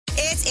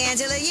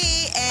Angela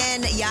Yee,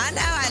 and y'all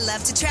know I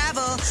love to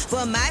travel.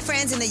 Well, my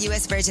friends in the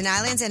U.S. Virgin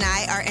Islands and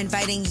I are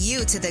inviting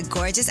you to the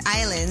gorgeous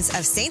islands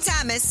of St.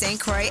 Thomas, St.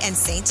 Croix, and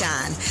St.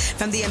 John.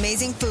 From the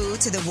amazing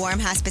food to the warm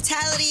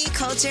hospitality,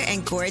 culture,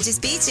 and gorgeous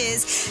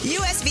beaches,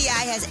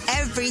 USVI has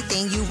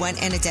everything you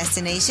want in a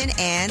destination,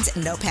 and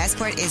no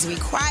passport is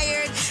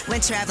required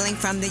when traveling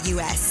from the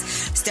U.S.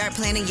 Start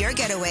planning your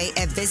getaway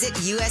at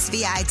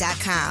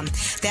visitusvi.com.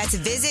 That's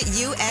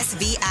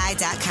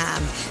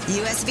visitusvi.com.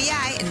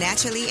 USVI,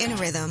 naturally in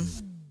rhythm.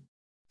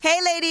 Hey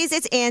ladies,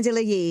 it's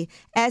Angela Yee.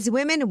 As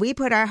women, we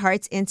put our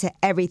hearts into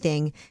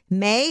everything.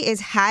 May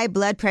is High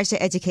Blood Pressure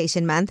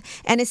Education Month,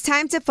 and it's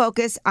time to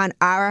focus on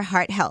our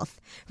heart health.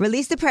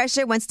 Release the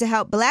Pressure wants to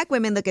help Black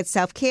women look at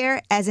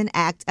self-care as an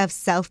act of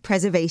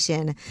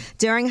self-preservation.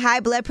 During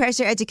High Blood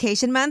Pressure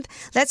Education Month,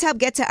 let's help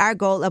get to our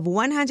goal of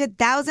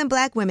 100,000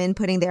 Black women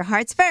putting their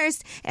hearts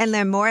first and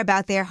learn more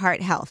about their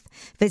heart health.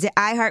 Visit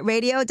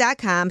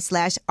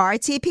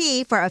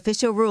iHeartRadio.com/RTP for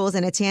official rules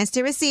and a chance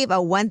to receive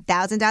a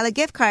 $1,000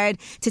 gift card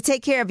to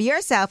take care of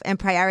yourself and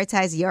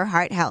prioritize your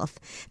heart health.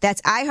 That's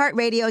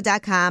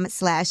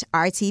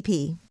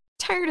iHeartRadio.com/RTP.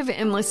 Tired of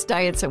endless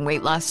diets and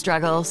weight loss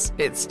struggles?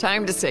 It's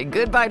time to say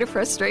goodbye to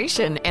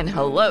frustration and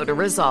hello to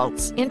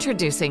results.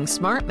 Introducing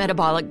Smart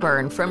Metabolic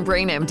Burn from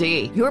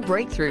BrainMD, your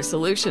breakthrough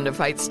solution to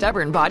fight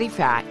stubborn body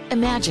fat.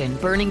 Imagine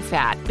burning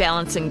fat,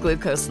 balancing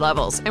glucose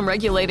levels, and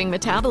regulating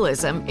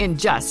metabolism in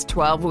just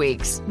 12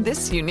 weeks.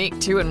 This unique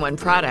 2-in-1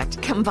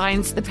 product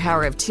combines the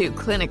power of 2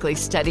 clinically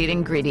studied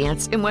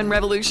ingredients in one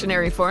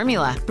revolutionary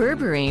formula.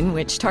 Berberine,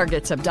 which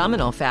targets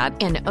abdominal fat,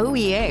 and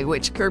OEA,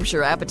 which curbs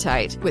your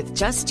appetite. With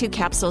just 2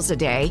 capsules a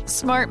day,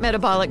 Smart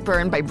Metabolic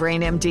Burn by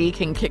BrainMD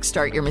can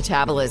kickstart your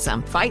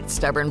metabolism, fight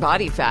stubborn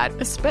body fat,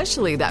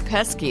 especially that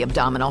pesky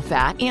abdominal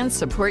fat, and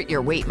support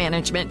your weight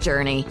management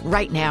journey.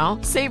 Right now,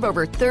 save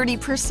over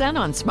 30%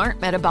 on Smart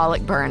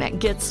Metabolic Burn at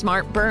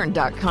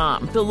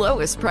GetSmartBurn.com. The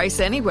lowest price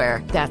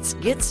anywhere. That's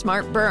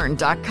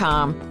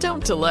GetSmartBurn.com.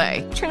 Don't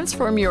delay.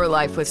 Transform your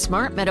life with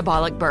Smart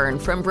Metabolic Burn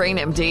from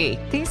BrainMD.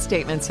 These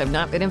statements have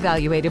not been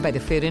evaluated by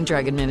the Food and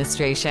Drug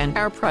Administration.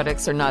 Our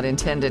products are not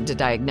intended to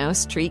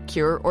diagnose, treat,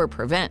 cure, or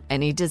prevent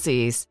any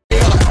disease. You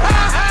are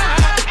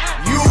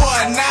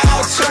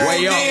now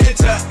tuned in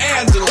to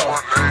Angela,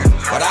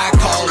 what I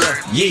call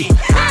her Yee.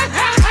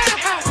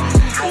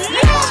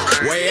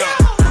 Way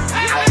up.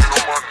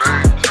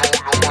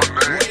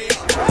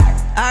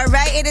 All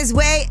right, it is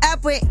Way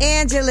Up with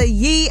Angela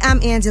Yee.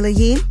 I'm Angela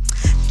Yee.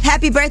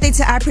 Happy birthday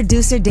to our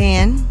producer,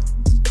 Dan,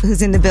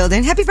 who's in the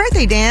building. Happy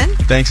birthday, Dan.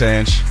 Thanks,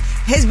 Ange.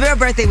 His real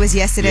birthday was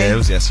yesterday. Yeah, it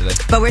was yesterday.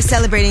 But we're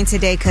celebrating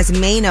today because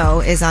Mano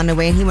is on the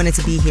way and he wanted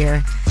to be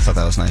here. I thought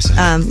that was nice of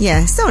him.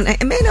 Yeah, so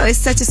Mano is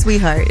such a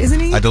sweetheart, isn't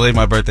he? I delayed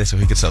my birthday so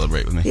he could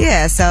celebrate with me.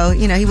 Yeah, so,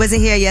 he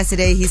wasn't here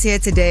yesterday. He's here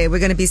today. We're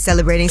going to be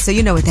celebrating, so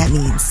you know what that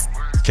means.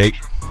 Cake.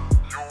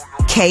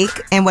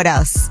 Cake, and what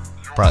else?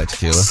 Probably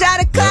tequila.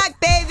 Shot o'clock,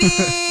 baby!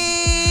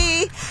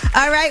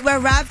 All right, well,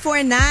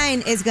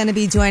 Rob49 is going to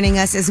be joining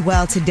us as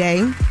well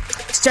today.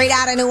 Straight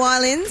out of New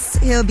Orleans,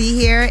 he'll be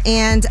here.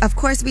 And, of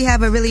course, we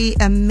have a really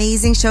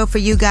amazing show for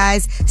you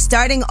guys.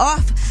 Starting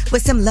off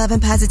with some love and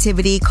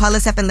positivity. Call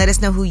us up and let us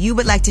know who you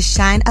would like to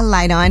shine a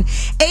light on.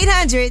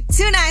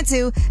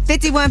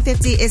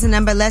 800-292-5150 is the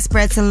number. Let's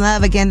spread some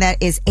love. Again, that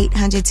is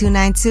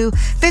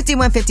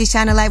 800-292-5150.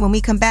 Shine a light. When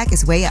we come back,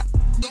 it's Way Up.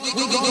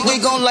 We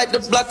gon' light the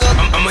block up.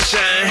 I'ma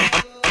shine.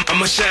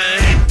 I'ma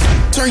shine.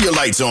 Turn your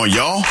lights on,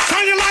 y'all.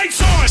 Turn your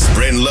lights on.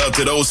 Spreading love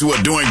to those who are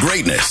doing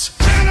greatness.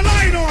 Shine a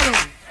light on them.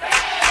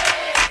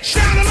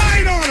 Shine a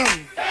light on them.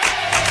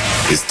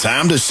 It's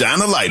time to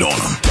shine a light on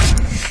them.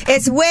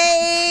 It's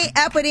Way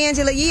Up with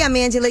Angela Yee. I'm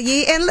Angela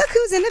Yee. And look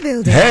who's in the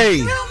building. Hey.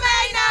 New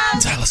Mano.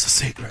 Tell us a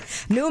secret.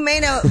 New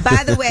Mano.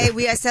 By the way,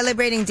 we are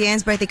celebrating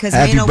Dan's birthday because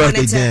Happy Mano birthday,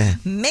 wanted to Dan.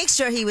 make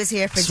sure he was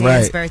here for That's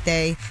Dan's right.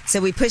 birthday.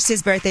 So we pushed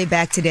his birthday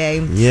back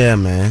today. Yeah,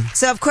 man.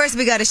 So, of course,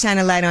 we got to shine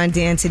a light on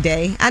Dan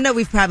today. I know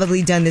we've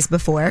probably done this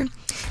before,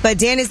 but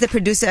Dan is the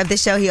producer of the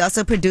show. He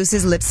also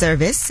produces Lip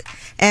Service.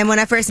 And when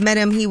I first met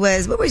him, he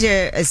was, what was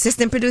your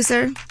assistant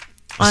producer?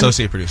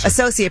 Associate producer.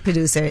 Associate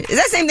producer. Is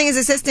that the same thing as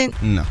assistant?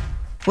 No.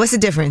 What's the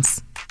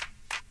difference?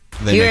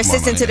 They You're make more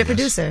assistant money, to the I guess.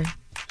 producer.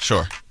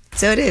 Sure.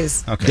 So it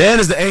is. Okay. Dan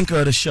is the anchor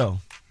of the show.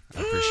 I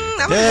appreciate I'm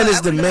that. Dan gonna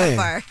is the go man. that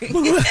far.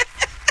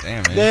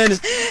 Damn, man. Dan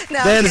is, No,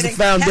 Dan I'm is the kidding.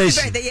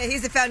 foundation. Happy birthday. Yeah,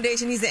 he's the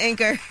foundation. He's the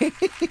anchor. We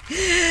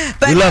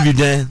love you,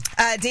 Dan.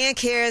 Dan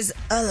cares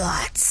a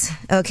lot.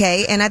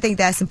 Okay, and I think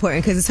that's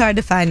important because it's hard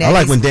to find out. I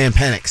like when Dan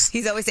panics.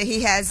 He's always said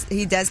he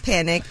does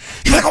panic.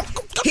 He's like,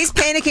 He's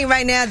panicking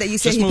right now that you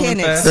said Just he moving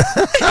panics.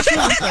 fast. Just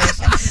moving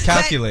fast.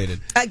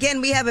 Calculated. But,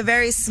 again, we have a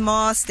very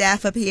small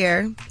staff up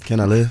here. Can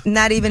I live?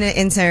 Not even an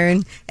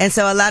intern. And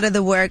so a lot of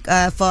the work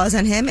falls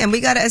on him. And we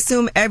got to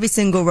assume every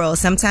single role.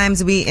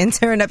 Sometimes we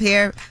intern up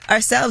here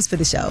ourselves for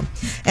the show.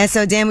 And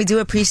so, Dan, we do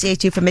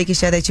appreciate you for making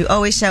sure that you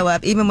always show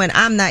up. Even when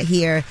I'm not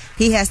here,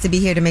 he has to be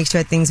here to make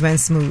sure things run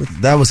smooth.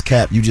 That was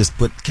Cap. You just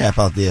put Cap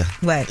out there.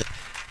 What?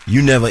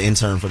 You never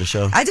intern for the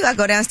show. I do. I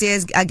go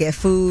downstairs. I get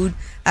food.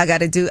 I got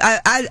to do.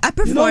 I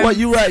perform. You know what?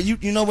 You're right.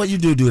 You know what? You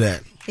do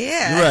that.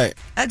 Yeah. You're right.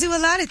 I do a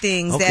lot of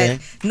things Okay.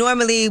 that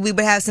normally we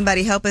would have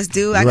somebody help us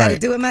do. I got to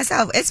do it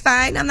myself. It's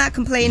fine. I'm not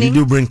complaining.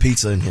 You do bring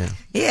pizza in here.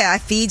 Yeah, I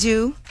feed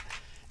you.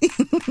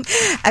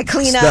 I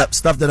clean up.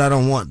 Stuff that I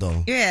don't want,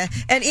 though. Yeah.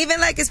 And even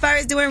like as far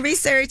as doing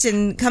research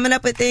and coming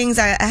up with things,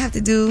 I have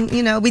to do,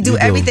 we do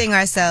everything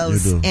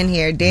ourselves in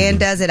here. Dan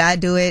does it. I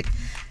do it.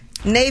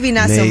 Navy,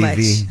 not so much.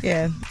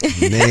 Yeah.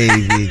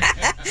 Navy.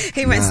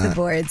 He runs the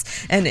boards.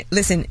 And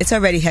listen, it's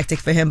already hectic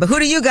for him. But who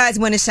do you guys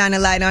want to shine a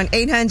light on?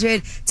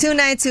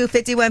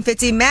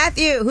 800-292-5150.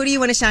 Matthew, who do you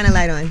want to shine a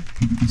light on?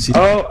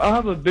 I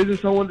have a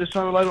business I wanted to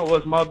shine a light on.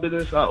 Was my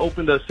business. I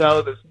opened a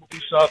salad and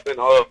smoothie shop in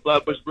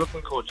Flatbush,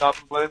 Brooklyn called Chop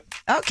and Blend.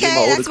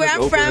 Okay, that's where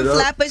I'm from,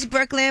 Flatbush,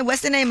 Brooklyn.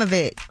 What's the name of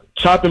it?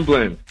 Chop and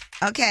Blend.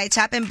 Okay,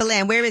 Chop and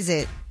Blend. Where is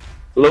it?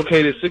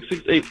 Located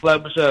 668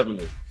 Flatbush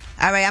Avenue.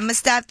 All right, I'm going to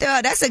stop there.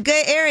 That's a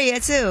good area,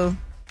 too.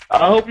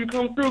 I hope you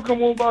come through.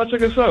 Come on by,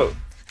 check us out.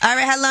 All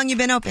right, how long you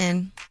been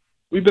open?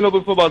 We've been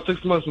open for about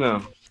 6 months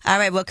now. All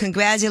right, well,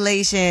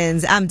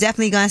 congratulations. I'm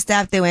definitely going to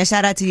stop through, and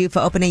shout out to you for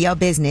opening your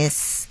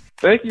business.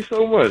 Thank you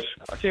so much.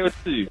 I can't wait to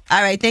see you.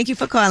 All right, thank you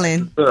for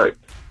calling. All right.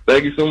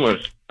 Thank you so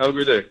much. Have a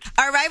great day.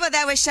 All right, well,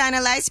 that was Shine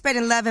a Light,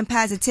 spreading love and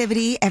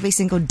positivity every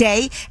single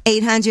day.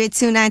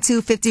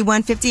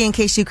 800-292-5150 in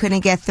case you couldn't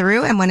get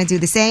through and want to do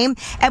the same.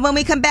 And when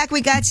we come back, we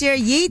got your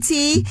Yee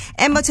Tea,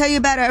 and we'll tell you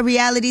about a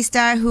reality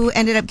star who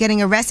ended up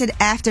getting arrested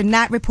after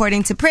not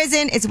reporting to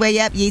prison. It's Way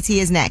Up. Yee Tea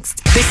is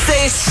next. They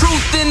say it's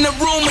truth in the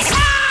rumors.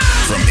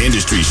 From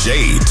industry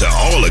shade to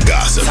all the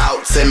gossip,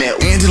 Talk to me.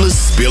 Angela's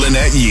spilling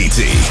that Yee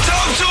tea.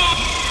 Talk to 'em.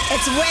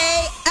 It's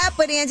Way Up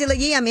with Angela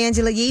Yee. I'm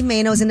Angela Yee.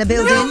 Mano's in the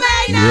building.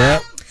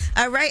 Yep.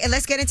 All right, and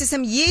let's get into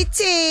some Yee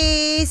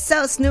Tea.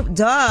 So Snoop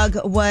Dogg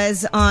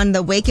was on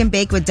the Wake and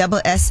Bake with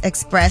Double S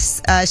Express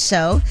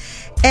show,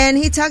 and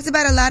he talked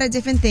about a lot of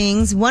different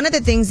things. One of the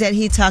things that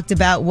he talked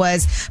about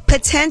was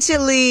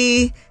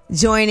potentially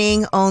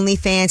joining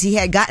OnlyFans. He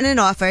had gotten an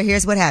offer.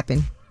 Here's what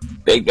happened.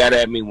 They got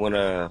at me when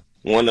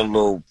one of them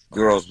little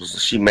girls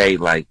she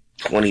made like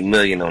 $20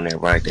 million on there,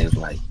 right? They was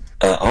like,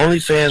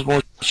 OnlyFans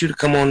wants you to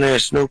come on there,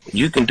 Snoop.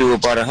 You can do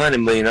about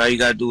 $100 million. All you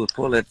gotta do is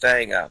pull that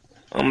thing out.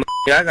 I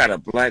got a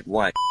black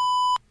wife.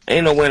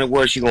 Ain't no way in the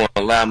world she gonna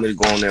allow me to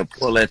go on there and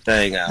pull that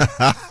thing out.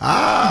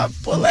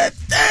 Pull that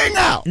thing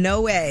out.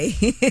 No way.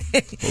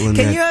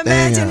 Can you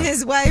imagine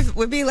his wife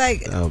would be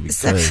like, that would be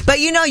crazy. But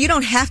you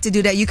don't have to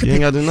do that. You could You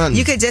ain't gotta do nothing.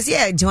 You could just,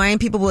 join.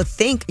 People will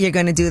think you're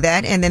going to do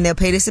that, and then they'll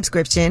pay the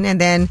subscription,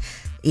 and then,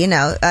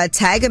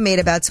 Tiger made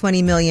about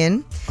 $20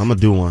 million. I'm gonna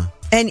do one.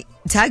 And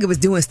Tiger was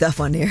doing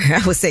stuff on there.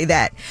 I would say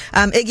that.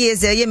 Iggy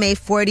Azalea made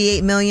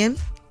 $48 million.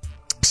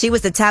 She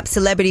was the top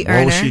celebrity earner.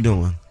 What was she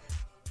doing?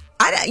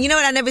 You know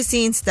what? I never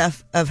seen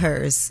stuff of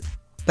hers,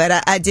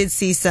 but I did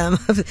see some.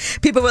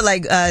 People were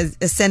like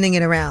sending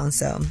it around.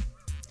 So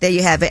there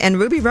you have it. And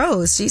Ruby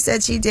Rose, she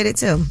said she did it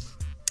too.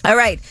 All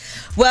right.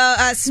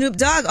 Well, Snoop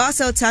Dogg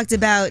also talked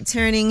about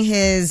turning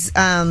his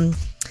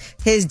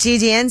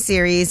GGN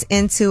series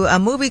into a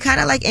movie,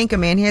 kind of like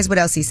Anchorman. Here's what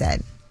else he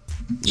said.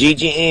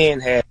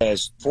 GGN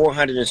has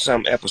 400 and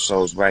some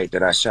episodes, right,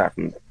 that I shot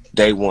from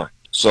day one.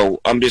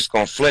 So I'm just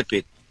gonna flip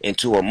it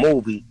into a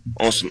movie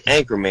on some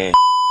Anchorman,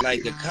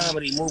 like a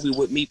comedy movie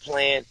with me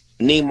playing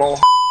Nemo,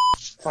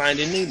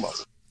 Finding Nemo.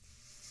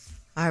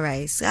 All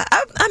right, so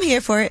I'm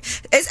here for it.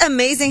 It's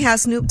amazing how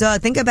Snoop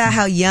Dogg, think about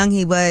how young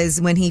he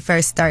was when he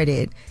first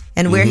started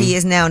and where he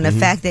is now, and the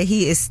fact that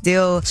he is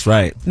still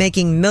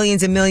making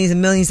millions and millions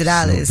and millions of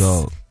dollars.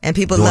 Snoop Dogg. And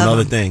people doing love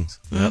other him. things.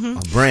 Yep. A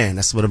brand.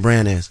 That's what a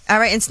brand is. All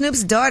right. And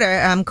Snoop's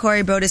daughter,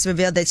 Corey Brodus,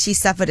 revealed that she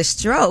suffered a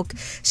stroke.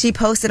 She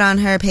posted on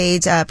her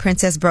page,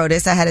 Princess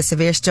Brodus, I had a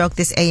severe stroke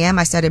this AM.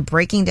 I started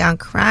breaking down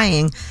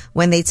crying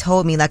when they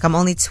told me, like, I'm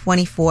only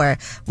 24.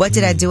 What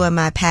did I do in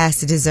my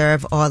past to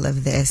deserve all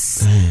of this?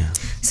 Damn.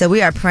 So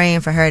we are praying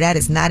for her. That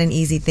is not an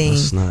easy thing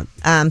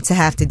to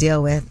have to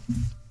deal with.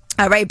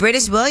 All right,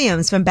 British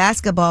Williams from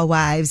Basketball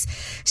Wives.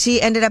 She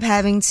ended up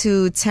having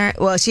to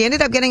she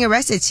ended up getting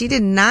arrested. She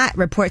did not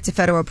report to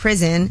federal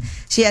prison.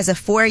 She has a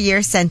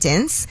 4-year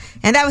sentence,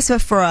 and that was for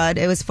fraud.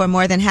 It was for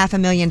more than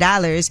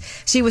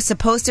 $500,000. She was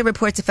supposed to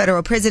report to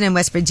federal prison in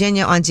West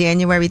Virginia on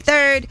January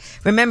 3rd.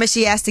 Remember,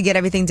 she asked to get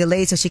everything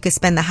delayed so she could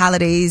spend the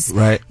holidays,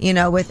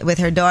 with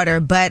her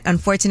daughter. But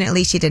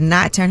unfortunately, she did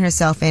not turn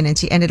herself in, and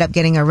she ended up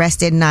getting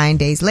arrested 9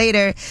 days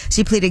later.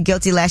 She pleaded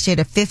guilty last year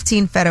to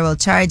 15 federal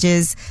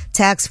charges,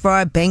 tax fraud,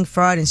 bank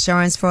fraud,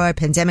 insurance fraud,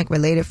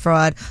 pandemic-related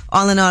fraud.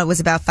 All in all, it was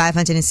about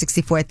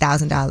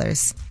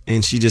 $564,000.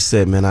 And she just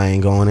said, man, I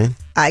ain't going in.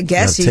 I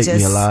guess she take just,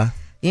 me alive.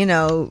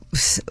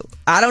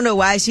 I don't know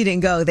why she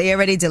didn't go. They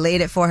already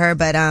delayed it for her,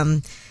 but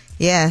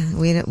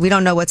we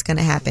don't know what's going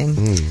to happen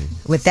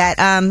with that.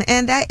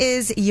 And that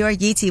is your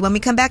Yee Tea. When we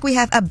come back, we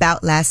have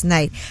About Last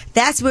Night.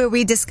 That's where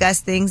we discuss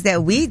things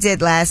that we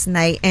did last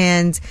night.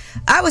 And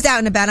I was out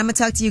and about. I'm going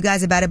to talk to you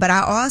guys about it. But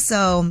I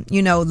also,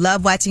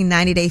 love watching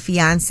 90 Day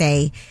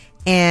Fiancé.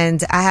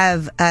 And I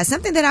have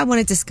something that I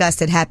want to discuss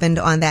that happened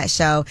on that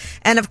show.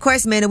 And of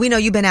course, man, we know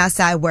you've been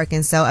outside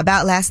working. So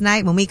About Last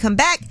Night, when we come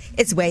back,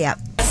 it's Way Up.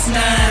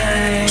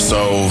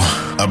 So,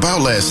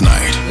 about last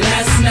night.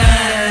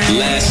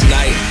 Last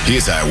night.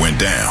 Here's how it went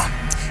down.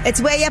 It's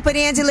Way Up with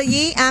Angela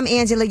Yee. I'm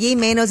Angela Yee.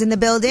 Mano's in the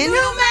building. You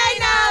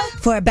Mano!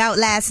 For About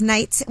Last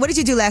Night. What did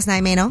you do last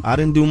night, Mano? I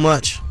didn't do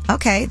much.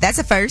 Okay, that's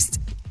a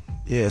first.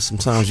 Yeah,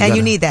 sometimes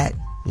you need that.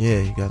 Yeah,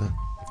 you gotta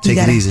take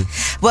it easy.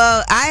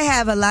 Well, I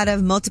have a lot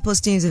of multiple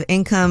streams of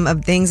income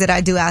of things that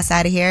I do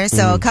outside of here.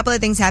 So a couple of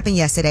things happened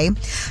yesterday.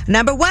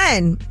 Number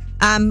one,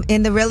 I'm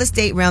in the real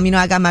estate realm. You know,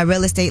 I got my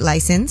real estate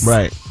license.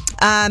 Right.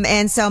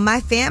 And so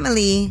my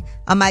family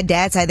on my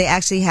dad's side, they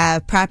actually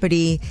have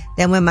property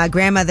that when my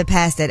grandmother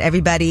passed that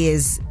everybody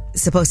is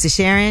supposed to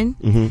share in.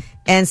 Mm-hmm.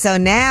 And so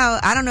now,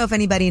 I don't know if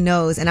anybody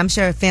knows, and I'm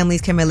sure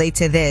families can relate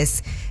to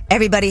this.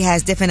 Everybody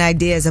has different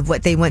ideas of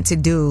what they want to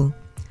do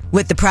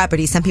with the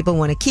property. Some people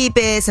want to keep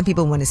it. Some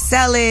people want to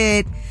sell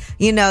it.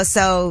 You know,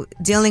 so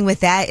dealing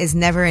with that is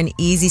never an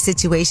easy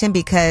situation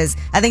because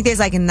I think there's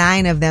like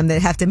 9 of them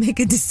that have to make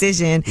a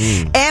decision.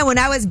 And when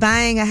I was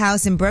buying a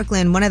house in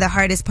Brooklyn, one of the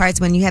hardest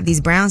parts when you have these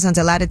brownstones,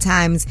 a lot of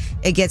times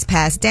it gets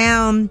passed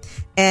down.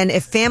 And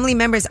if family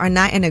members are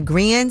not in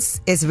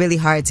agreement, it's really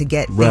hard to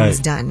get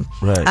things done.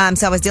 Right.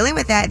 So I was dealing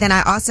with that. Then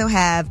I also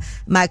have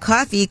my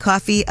coffee.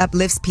 Coffee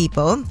uplifts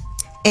people.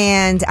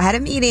 And I had a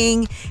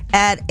meeting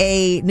at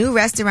a new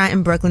restaurant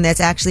in Brooklyn that's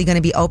actually going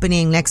to be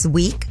opening next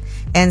week.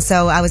 And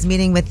so I was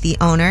meeting with the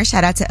owner,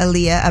 shout out to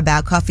Aaliyah,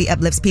 about Coffee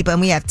Uplifts People.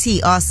 And we have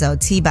tea also,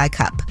 tea by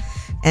cup.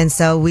 And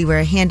so we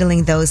were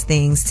handling those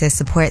things to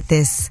support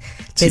this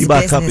Tea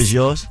by business. cup is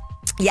yours?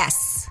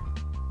 Yes.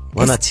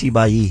 Why not tea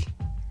by ye?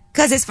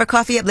 Because it's for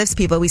Coffee Uplifts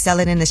People. We sell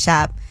it in the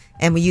shop.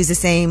 And we use the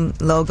same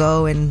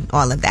logo and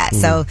all of that.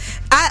 So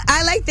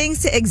I like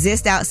things to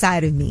exist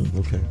outside of me.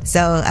 Okay.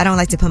 So I don't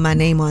like to put my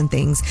name on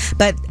things.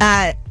 But,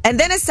 and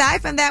then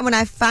aside from that, when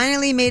I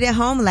finally made it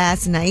home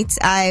last night,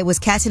 I was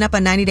catching up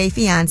on 90 Day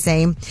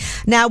Fiancé.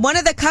 Now, one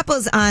of the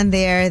couples on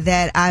there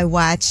that I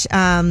watch,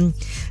 I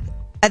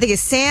think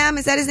it's Sam.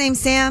 Is that his name,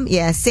 Sam?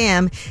 Yeah,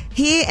 Sam.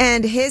 He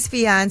and his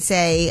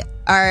fiance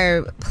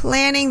are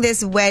planning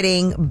this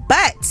wedding,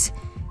 but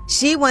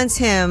she wants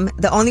him,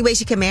 the only way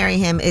she can marry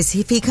him is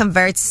if he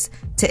converts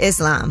to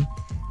Islam.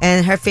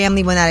 And her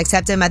family will not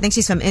accept him. I think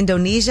she's from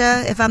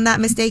Indonesia, if I'm not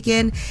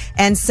mistaken.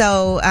 And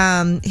so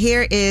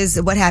here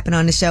is what happened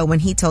on the show when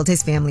he told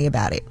his family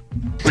about it.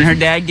 When her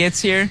dad gets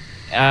here,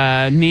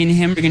 me and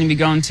him are going to be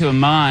going to a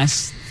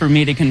mosque for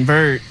me to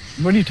convert.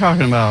 What are you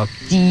talking about?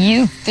 Do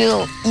you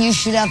feel you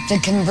should have to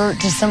convert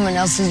to someone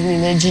else's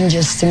religion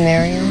just to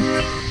marry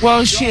him?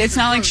 Well, it's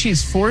not like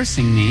she's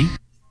forcing me.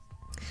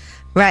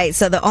 Right.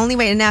 So the only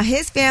way, now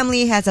his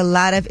family has a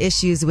lot of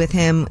issues with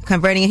him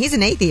converting, and he's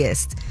an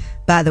atheist,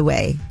 by the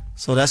way.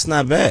 So that's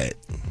not bad.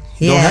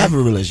 He don't have a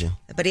religion.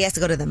 But he has to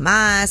go to the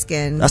mosque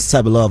and... That's the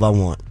type of love I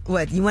want.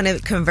 What, you want to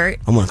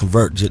convert? I want to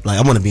convert. Like,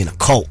 I want to be in a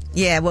cult.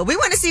 Yeah, well, we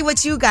want to see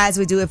what you guys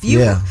would do if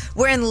you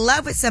were in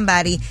love with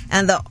somebody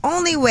and the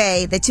only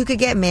way that you could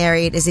get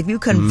married is if you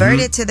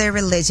converted to their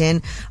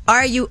religion.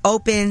 Are you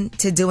open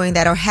to doing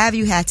that, or have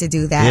you had to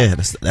do that? Yeah,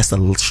 that's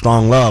a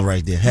strong love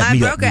right there. My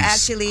broker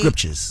actually...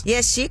 Scriptures.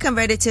 Yes, she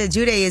converted to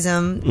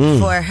Judaism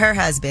for her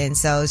husband.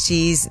 So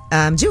she's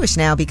Jewish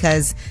now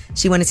because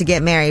she wanted to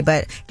get married.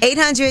 But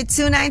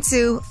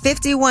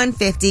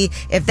 800-292-5150.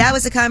 If that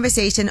was a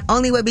conversation,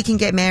 only way we can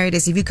get married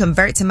is if you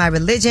convert to my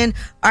religion.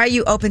 Are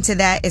you open to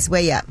that? It's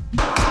Way Up.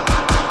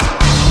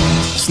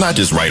 It's not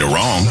just right or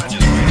wrong.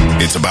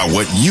 It's about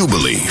what you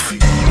believe.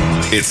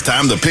 It's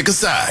time to pick a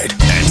side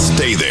and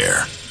stay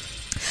there.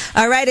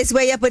 All right, it's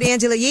Way Up with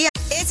Angela Yee.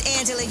 It's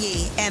Angela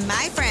Yee, and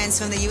my friends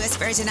from the U.S.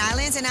 Virgin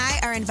Islands and I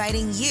are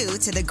inviting you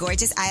to the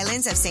gorgeous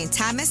islands of St.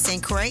 Thomas,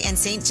 St. Croix, and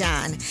St.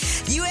 John.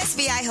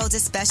 USVI holds a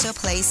special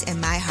place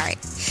in my heart.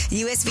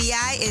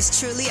 USVI is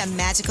truly a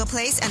magical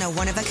place and a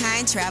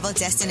one-of-a-kind travel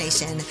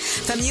destination.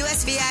 From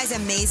USVI's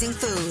amazing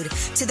food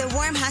to the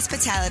warm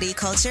hospitality,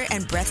 culture,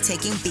 and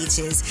breathtaking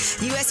beaches,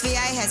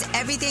 USVI has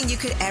everything you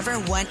could ever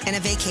want in a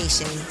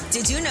vacation.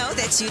 Did you know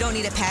that you don't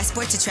need a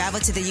passport to travel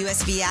to the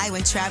USVI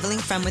when traveling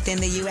from within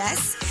the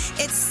U.S.?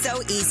 It's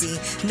so easy.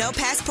 No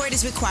passport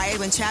is required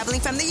when traveling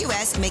from the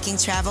U.S., making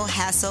travel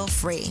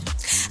hassle-free.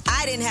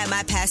 I didn't have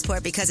my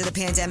passport because of the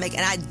pandemic,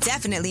 and I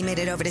definitely made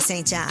it over to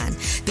St. John.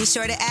 Be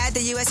sure to add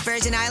the U.S.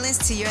 Virgin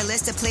Islands to your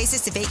list of places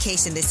to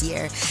vacation this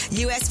year.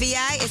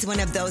 USVI is one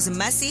of those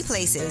must-see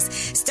places.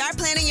 Start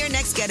planning your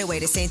next getaway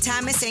to St.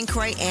 Thomas, St.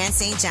 Croix, and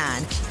St.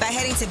 John by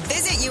heading to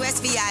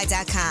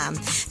visitusvi.com.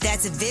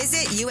 That's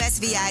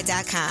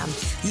visitusvi.com.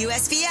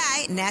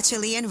 USVI,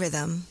 naturally in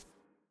rhythm.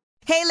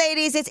 Hey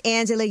ladies, it's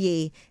Angela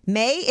Yee.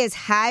 May is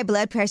High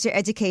Blood Pressure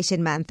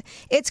Education Month.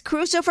 It's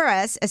crucial for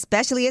us,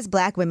 especially as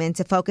Black women,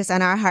 to focus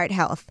on our heart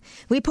health.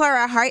 We pour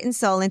our heart and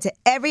soul into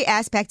every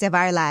aspect of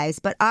our lives,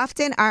 but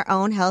often our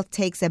own health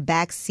takes a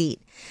back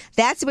seat.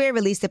 That's where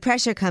Release the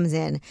Pressure comes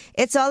in.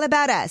 It's all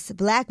about us,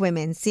 Black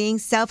women, seeing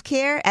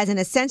self-care as an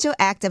essential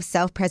act of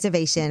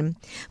self-preservation.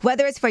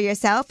 Whether it's for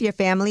yourself, your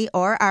family,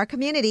 or our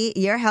community,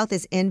 your health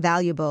is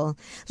invaluable.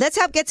 Let's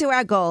help get to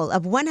our goal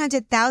of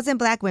 100,000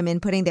 Black women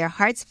putting their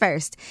hearts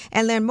first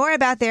and learn more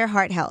about their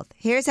heart health.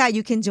 Here's how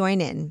you can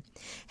join in.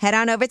 Head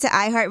on over to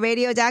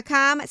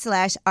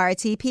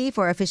iHeartRadio.com/RTP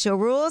for official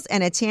rules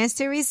and a chance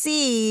to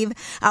receive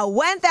a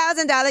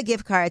 $1,000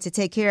 gift card to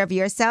take care of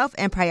yourself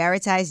and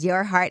prioritize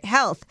your heart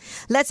health.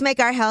 Let's make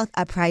our health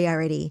a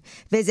priority.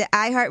 Visit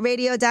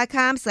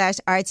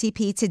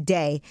iHeartRadio.com/RTP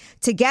today.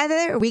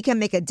 Together, we can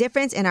make a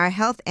difference in our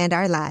health and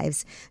our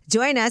lives.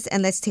 Join us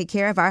and let's take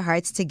care of our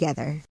hearts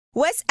together.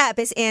 What's up?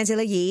 It's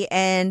Angela Yee,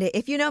 and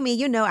if you know me,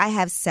 you know I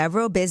have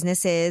several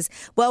businesses.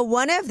 Well,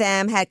 one of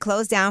them had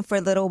closed down for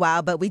a little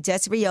while, but we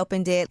just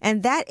reopened it,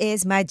 and that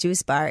is my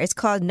juice bar. It's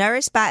called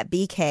Nourish Spot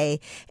BK,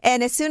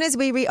 and as soon as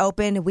we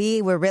reopened,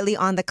 we were really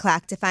on the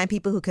clock to find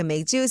people who can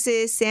make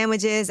juices,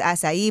 sandwiches,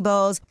 acai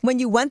bowls. When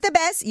you want the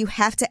best, you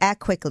have to act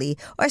quickly,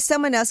 or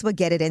someone else will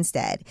get it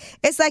instead.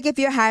 It's like if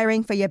you're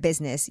hiring for your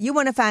business. You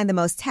want to find the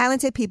most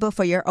talented people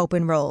for your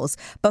open roles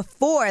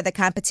before the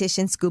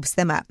competition scoops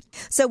them up.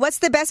 So what's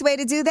the best way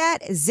to do that?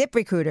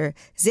 ZipRecruiter.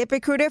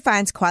 ZipRecruiter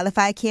finds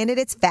qualified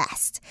candidates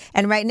fast.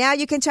 And right now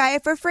you can try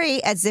it for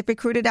free at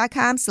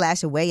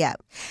ZipRecruiter.com/wayup.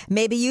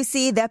 Maybe you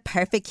see the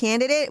perfect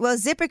candidate. Well,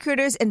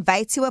 ZipRecruiter's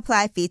invite to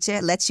apply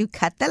feature lets you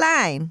cut the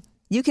line.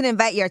 You can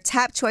invite your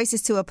top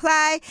choices to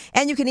apply,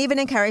 and you can even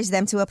encourage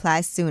them to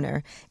apply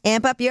sooner.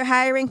 Amp up your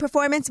hiring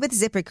performance with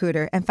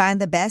ZipRecruiter and find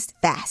the best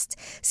fast.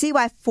 See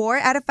why 4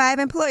 out of 5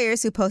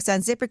 employers who post on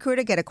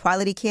ZipRecruiter get a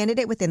quality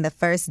candidate within the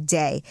first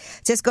day.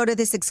 Just go to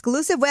this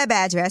exclusive web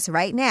address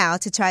right now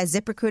to try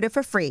ZipRecruiter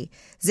for free.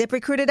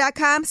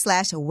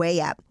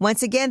 ZipRecruiter.com/wayup.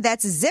 Once again,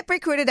 that's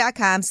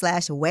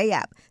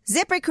ZipRecruiter.com/wayup.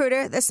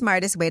 ZipRecruiter, the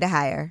smartest way to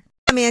hire.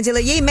 I'm Angela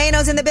Yee.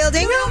 Mano's in the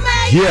building.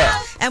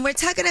 Yeah. And we're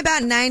talking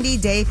about 90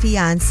 Day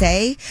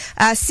Fiancé.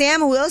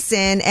 Sam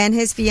Wilson and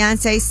his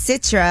fiancée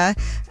Citra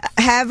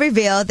have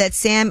revealed that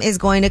Sam is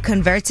going to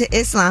convert to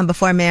Islam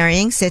before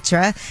marrying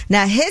Citra.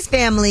 Now, his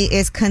family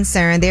is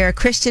concerned. They're a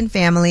Christian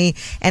family,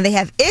 and they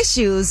have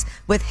issues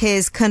with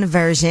his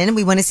conversion.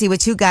 We want to see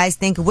what you guys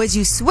think. Would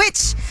you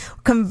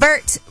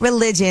convert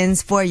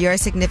religions for your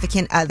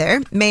significant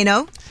other?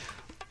 Mano?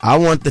 I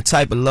want the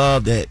type of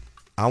love that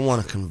I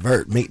want to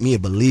convert. Make me a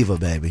believer,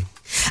 baby.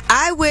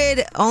 I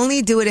would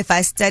only do it if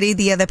I studied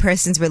the other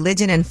person's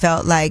religion and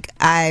felt like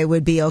I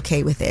would be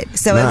okay with it.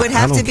 So it would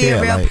have to be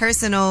a real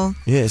personal.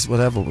 Yeah, it's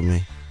whatever with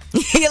me.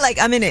 You're like,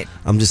 I'm in it.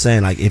 I'm just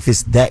saying, like, if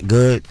it's that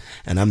good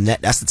and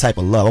that's the type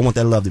of love. I want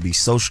that love to be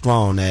so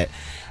strong that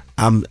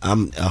I'm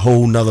a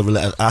whole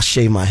nother. I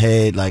shave my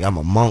head like I'm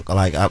a monk,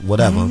 like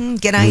whatever. Mm-hmm.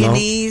 Get on your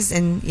knees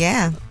and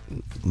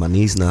My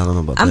knees now. I don't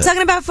know about I'm that.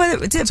 talking about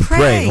to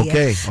pray.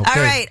 Okay. All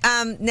right.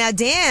 Now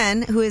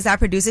Dan, who is our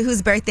producer,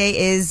 whose birthday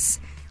is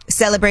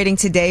celebrating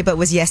today but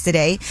was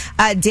yesterday,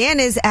 Dan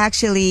is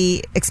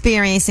actually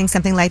experiencing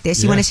something like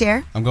this. You want to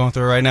share? I'm going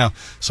through it right now.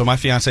 So my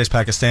fiance is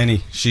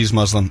Pakistani. She's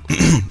Muslim.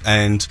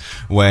 And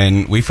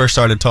when we first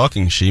started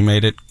talking, she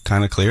made it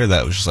kind of clear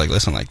that it was just like,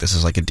 listen, like, this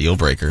is like a deal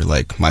breaker.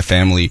 Like, my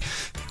family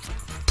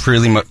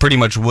pretty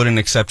much wouldn't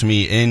accept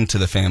me into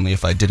the family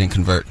if I didn't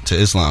convert to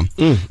Islam.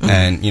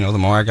 And, the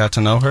more I got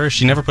to know her,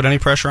 she never put any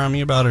pressure on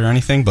me about it or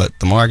anything, but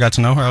the more I got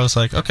to know her, I was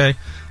like, okay,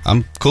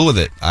 I'm cool with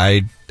it.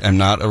 I am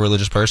not a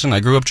religious person.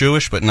 I grew up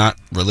Jewish, but not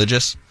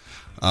religious.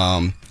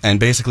 And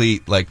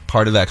basically, like,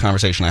 part of that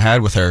conversation I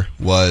had with her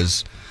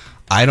was,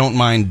 I don't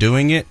mind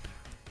doing it.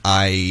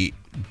 I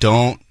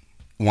don't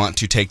want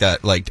to take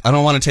that, like, I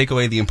don't want to take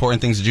away the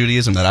important things of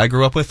Judaism that I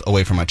grew up with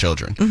away from my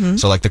children.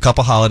 So, like, the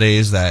couple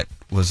holidays that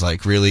was,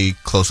 like, really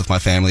close with my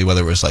family,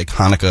 whether it was, like,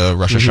 Hanukkah,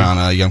 Rosh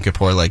Hashanah, Yom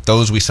Kippur, like,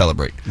 those we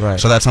celebrate. Right.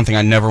 So that's something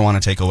I never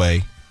want to take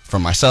away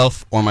from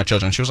myself or my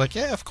children. She was like,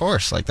 yeah, of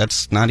course. Like,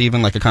 that's not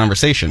even, like, a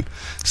conversation.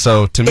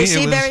 So, to me, is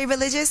she very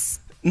religious?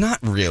 Not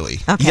really.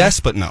 Okay. Yes,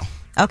 but no.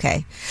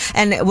 Okay.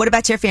 And what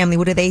about your family?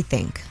 What do they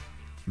think?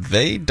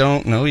 They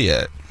don't know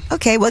yet.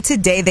 Okay, well,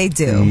 today they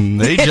do.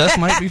 They just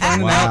might be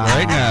finding out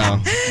right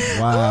now.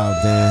 Wow,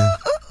 Dan.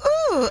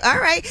 Ooh, all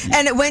right.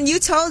 And when you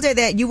told her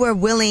that you were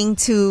willing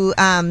to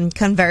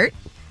convert,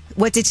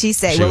 what did she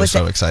say? She was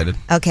so excited.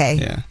 Okay.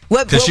 Yeah.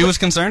 Because she was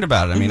concerned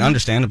about it. I mean,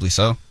 understandably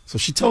so. So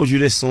she told you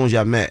this as soon as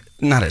y'all met?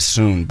 Not as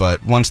soon,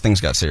 but once things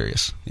got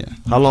serious. Yeah.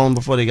 How long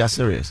before they got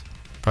serious?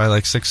 Probably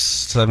like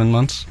 6-7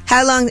 months.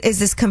 How long is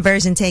this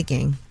conversion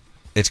taking?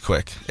 It's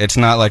quick. It's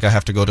not like I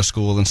have to go to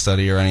school and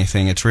study or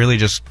anything. It's really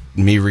just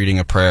me reading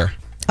a prayer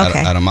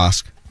at a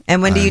mosque.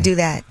 And when do you do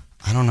that?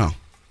 I don't know.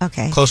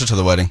 Okay. Closer to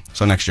the wedding,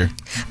 so next year.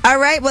 All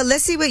right, well,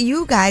 let's see what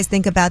you guys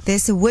think about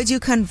this. Would you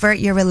convert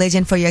your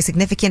religion for your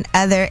significant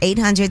other?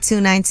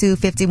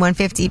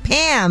 800-292-5150.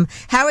 Pam,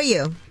 how are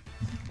you?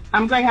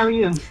 I'm great. How are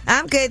you?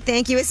 I'm good,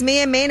 thank you. It's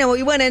me and Mano.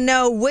 We want to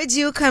know, would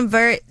you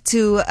convert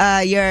to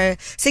your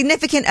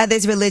significant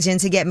other's religion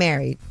to get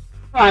married?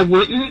 I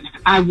wouldn't.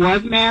 I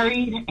was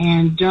married,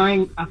 and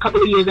during a couple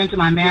of years into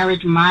my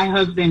marriage, my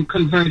husband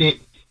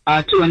converted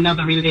to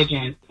another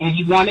religion, and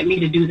he wanted me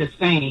to do the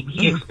same.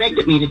 He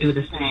expected me to do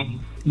the same,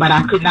 but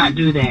I could not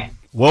do that.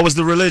 What was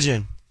the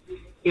religion?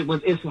 It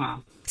was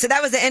Islam. So that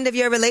was the end of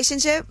your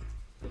relationship?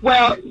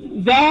 Well,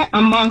 that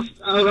amongst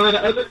a lot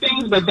of other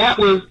things, but that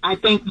was, I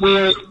think,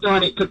 where it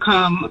started to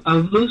come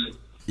loose.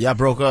 Y'all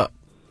broke up?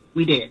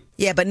 we did.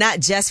 Yeah, but not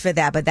just for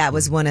that, but that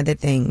was one of the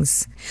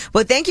things.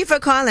 Well, thank you for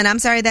calling. I'm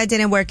sorry that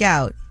didn't work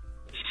out.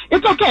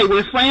 It's okay.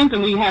 We're friends,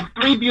 and we have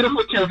 3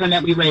 beautiful children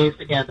that we raised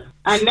together.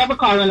 I never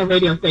call in a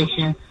radio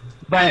station,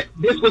 but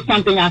this was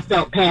something I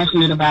felt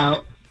passionate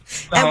about.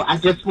 So I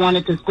just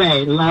wanted to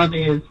say love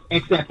is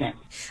acceptance.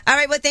 All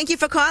right. Well, thank you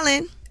for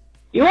calling.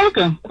 You're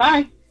welcome.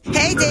 Bye.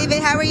 Hey,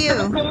 David. How are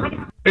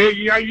you?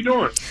 Hey, how you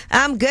doing?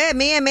 I'm good.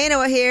 Me and Mano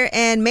are here,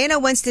 and Mano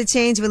wants to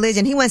change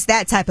religion. He wants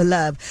that type of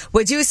love.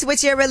 Would you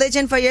switch your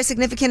religion for your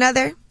significant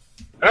other?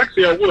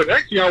 Actually, I would.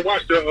 Actually, I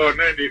watched the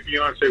 90 Day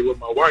Fiancé with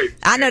my wife.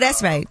 I know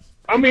that's right.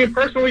 I mean,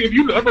 personally, if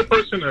you love a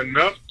person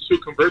enough to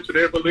convert to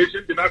their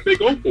religion, then I say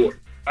go for it.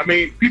 I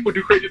mean, people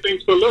do crazy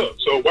things for love,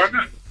 so why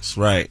not? That's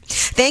right.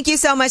 Thank you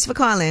so much for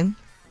calling.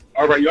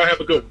 All right, y'all have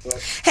a good one.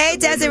 Hey,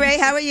 Desiree,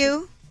 how are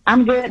you?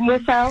 I'm good. And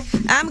yourself?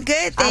 I'm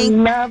good, I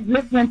love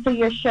listening to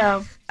your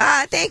show.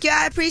 Thank you.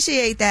 I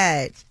appreciate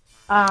that.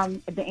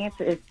 The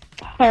answer is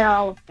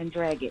hell and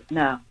drag it.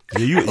 No.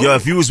 Yeah,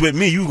 if you was with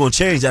me, you were going to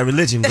change that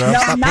religion, girl. No,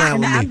 Stop I'm not,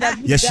 playing with me. I love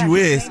you Yes, to you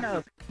death. is.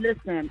 No,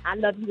 listen, I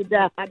love you to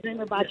death. I dream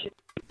about you.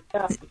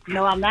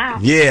 No, I'm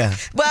not. Yeah.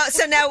 Well,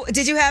 so now,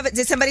 did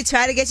somebody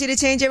try to get you to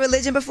change your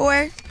religion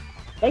before?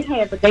 They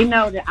have, but they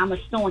know that I'm a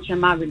staunch in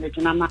my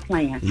religion. I'm not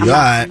playing.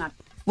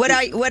 What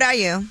are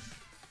you?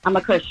 I'm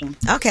a Christian.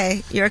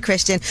 Okay, you're a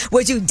Christian.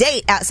 Would you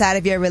date outside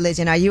of your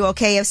religion? Are you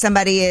okay if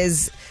somebody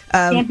is...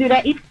 Can't do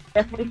that either.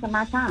 That's wasting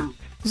my time.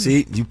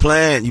 See, you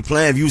playing.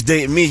 If you was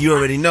dating me, you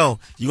already know.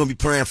 You're going to be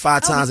praying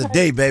 5 times a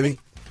day, baby.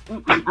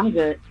 I'm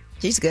good.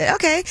 She's good.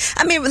 Okay.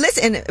 I mean,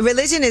 listen,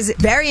 religion is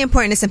very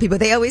important to some people.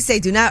 They always say,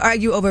 do not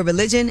argue over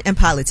religion and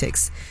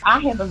politics. I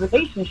have a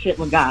relationship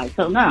with God,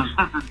 so no.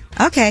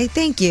 Okay,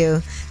 thank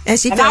you. And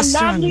she feels I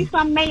strong. love you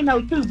some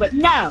Mano too, but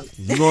no.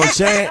 You gonna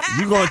change?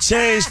 You gonna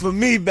change for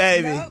me,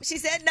 baby? No, she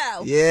said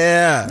no.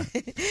 Yeah.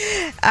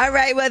 All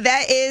right. Well,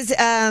 that is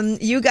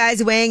you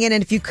guys weighing in,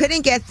 and if you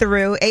couldn't get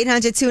through,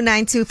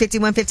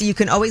 800-292-5150, you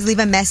can always leave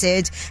a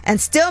message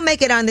and still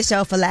make it on the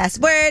show for last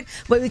word.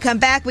 When we come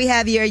back, we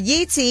have your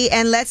Yee Tea,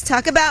 and let's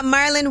talk about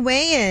Marlon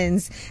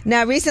Wayans.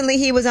 Now, recently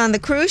he was on the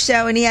Cruise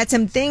Show, and he had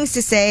some things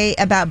to say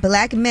about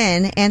black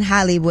men in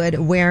Hollywood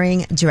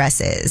wearing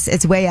dresses.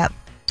 It's way up.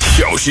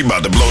 Yo, she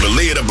about to blow the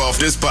lid up off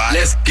this pot.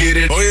 Let's get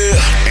it. Oh,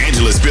 yeah.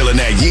 Angela's spilling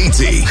that Yee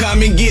Tea.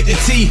 Come and get the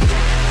tea.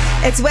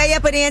 It's Way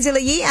Up with Angela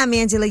Yee. I'm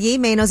Angela Yee.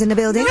 Mano's in the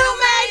building. You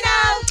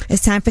Mano.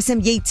 It's time for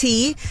some Yee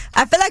Tea.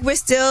 I feel like we're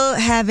still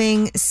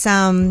having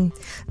some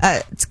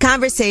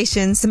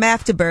conversation, some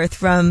afterbirth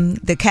from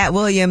the Cat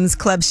Williams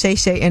Club Shay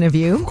Shay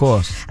interview. Of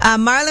course.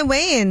 Marlon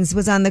Wayans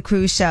was on the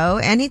Cruise Show,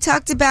 and he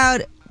talked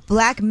about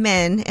black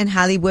men in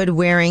Hollywood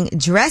wearing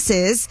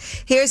dresses.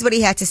 Here's what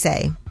he had to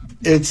say.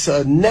 It's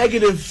a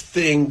negative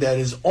thing that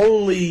is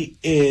only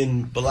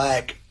in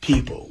black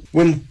people.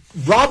 When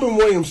Robin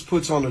Williams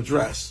puts on a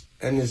dress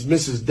and is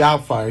Mrs.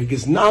 Doubtfire, he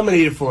gets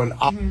nominated for an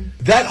Oscar.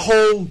 That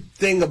whole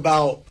thing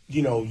about,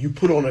 you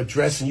put on a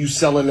dress and you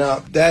selling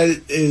out, that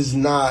is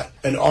not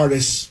an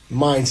artist's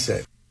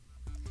mindset.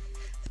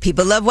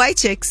 People love white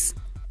chicks,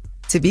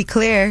 to be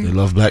clear. They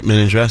love black men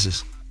in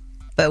dresses.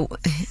 But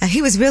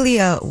he was really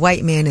a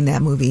white man in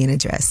that movie in a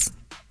dress.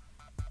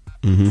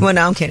 Mm-hmm. Well,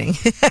 no, I'm kidding.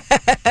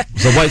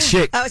 It's a white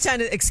chick. I was trying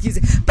to excuse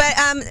it. But,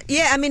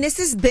 yeah, I mean, this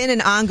has been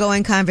an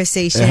ongoing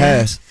conversation. It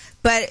has.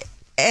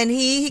 And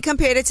he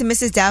compared it to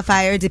Mrs.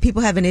 Doubtfire. Did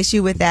people have an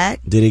issue with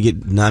that? Did he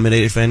get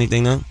nominated for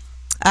anything, though?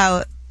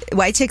 Oh,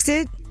 white chicks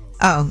did?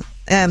 Oh,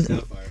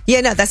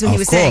 yeah, no, that's what he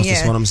was saying. Yeah,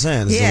 that's what I'm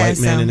saying. It's a white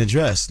man in a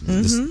dress.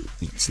 Mm-hmm.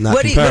 It's not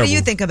what comparable. do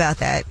you think about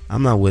that?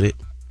 I'm not with it.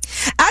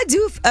 I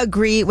do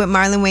agree with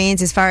Marlon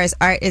Wayans as far as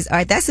art is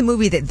art. That's a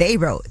movie that they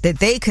wrote, that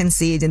they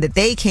conceived, and that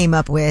they came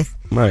up with.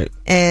 Right.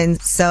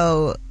 And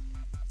so,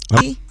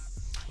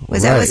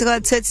 was that what's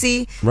called,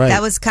 Tootsie? Right.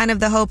 That was kind of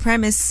the whole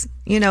premise,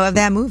 of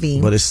that movie.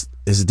 But it's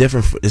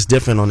different. It's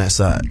different on that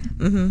side.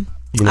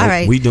 Mm-hmm. All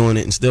right. We doing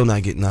it and still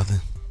not getting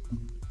nothing.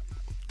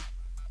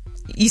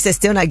 You said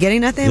still not getting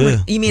nothing? Yeah.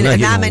 You mean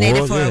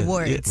nominated for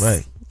awards? Yeah,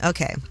 right.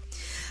 Okay.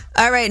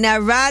 All right. Now,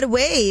 Rod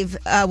Wave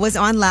was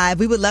on live.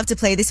 We would love to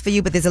play this for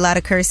you, but there's a lot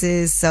of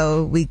curses,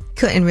 so we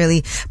couldn't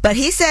really. But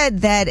he said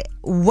that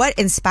what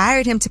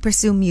inspired him to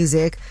pursue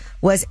music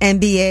was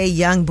NBA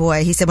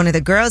Youngboy. He said one of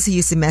the girls he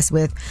used to mess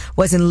with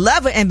was in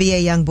love with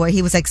NBA Youngboy.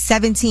 He was like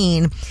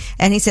 17.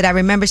 And he said, I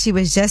remember she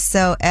was just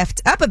so effed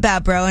up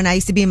about bro. And I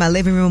used to be in my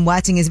living room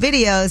watching his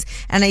videos.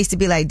 And I used to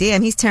be like,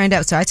 damn, he's turned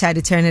up. So I tried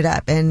to turn it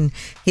up. And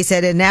he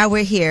said, and now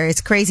we're here.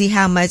 It's crazy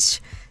how much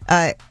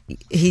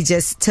he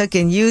just took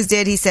and used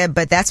it. He said,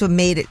 but that's what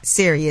made it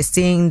serious,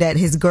 seeing that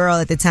his girl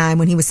at the time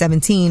when he was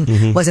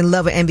 17 was in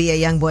love with NBA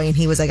Youngboy, and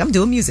he was like, I'm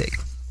doing music.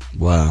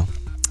 Wow.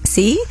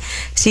 See?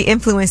 She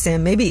influenced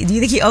him. Maybe, do you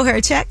think he owe her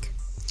a check?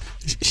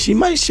 She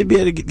should be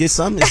able to get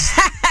something.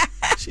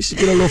 She should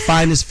get a little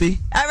finder's fee.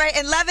 All right,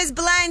 and Love is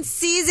Blind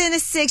Season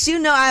 6. You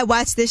know I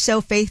watch this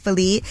show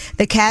faithfully.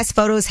 The cast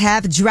photos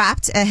have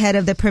dropped ahead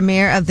of the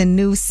premiere of the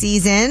new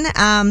season.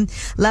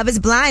 Love is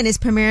Blind is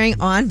premiering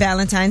on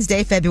Valentine's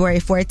Day, February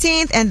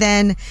 14th, and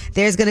then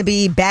there's going to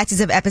be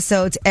batches of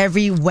episodes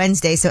every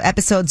Wednesday. So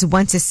episodes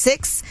 1 to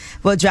 6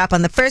 will drop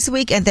on the first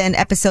week, and then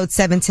episodes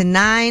 7 to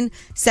 9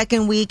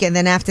 second week, and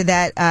then after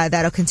that,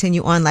 that'll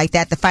continue on like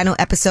that. The final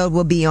episode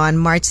will be on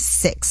March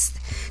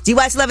 6th. Do you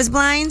watch Love is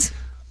Blind?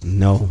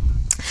 No.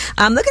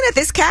 I'm looking at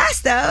this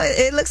cast, though.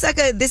 It looks like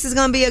this is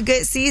going to be a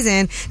good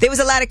season. There was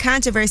a lot of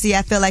controversy,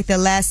 I feel like, the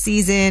last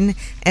season,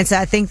 and so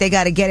I think they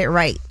got to get it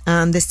right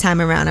this time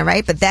around, all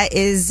right? But that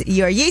is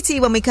your Yeetie.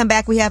 When we come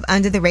back, we have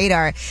Under the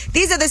Radar.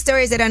 These are the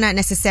stories that are not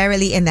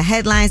necessarily in the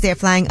headlines. They're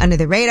flying under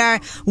the radar.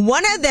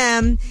 One of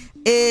them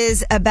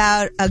is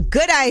about a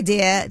good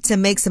idea to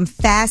make some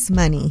fast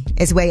money.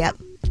 It's way up.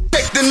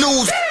 Check the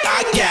news.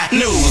 I got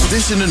news.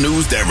 This in the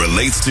news that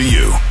relates to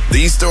you.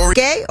 These stories.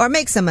 Okay, or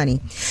make some money.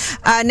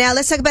 Now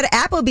let's talk about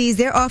Applebee's.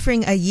 They're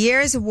offering a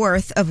year's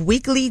worth of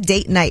weekly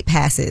date night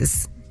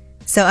passes.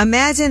 So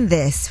imagine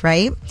this,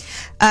 right?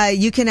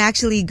 You can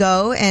actually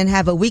go and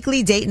have a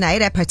weekly date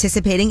night at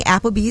participating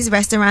Applebee's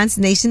restaurants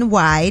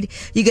nationwide.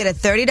 You get a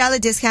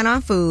 $30 discount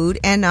on food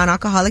and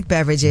non-alcoholic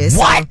beverages.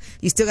 What? So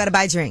you still got to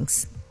buy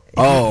drinks.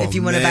 If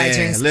you want to buy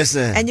drinks.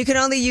 Listen. And you can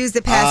only use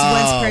the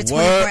pass once per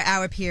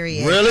 24-hour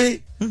period.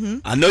 Really? Mm-hmm.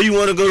 I know you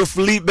want to go to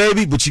Philippe,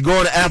 baby, but you're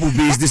going to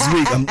Applebee's this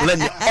week. I'm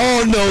letting you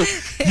all know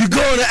you're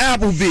going to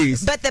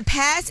Applebee's. But the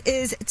pass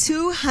is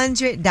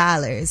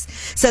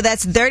 $200. So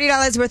that's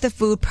 $30 worth of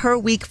food per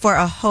week for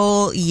a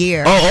whole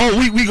year. Oh,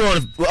 we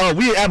going to,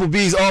 we at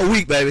Applebee's all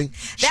week, baby.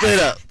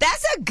 Straight up.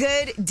 That's a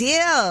good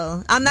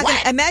deal. I'm not going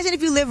to, imagine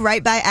if you live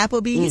right by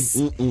Applebee's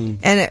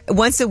and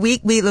once a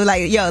week we were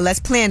like, yo, let's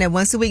plan it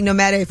once a week, no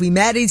matter if we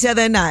mad at each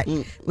other or not.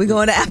 We're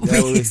going to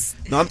Applebee's.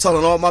 No, I'm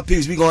telling all my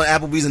peeps, we going to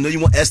Applebee's. I know you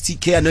want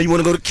STK. I know you want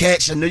to go to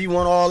Catch. I know you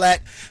want all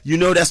that. You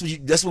know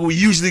that's where we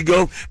usually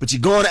go. But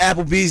you're going to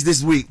Applebee's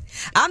this week.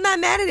 I'm not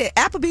mad at it.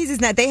 Applebee's is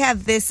not. They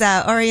have this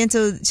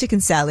Oriental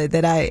chicken salad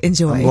that I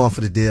enjoy. I'm going for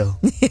the deal.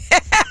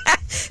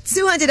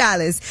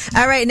 $200.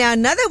 All right. Now,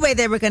 another way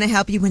that we're going to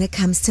help you when it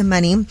comes to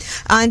money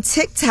on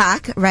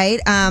TikTok, right?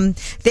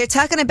 They're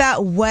talking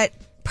about what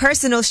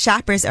personal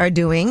shoppers are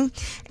doing,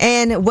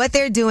 and what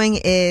they're doing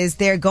is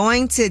they're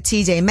going to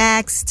TJ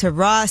Maxx, to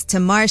Ross, to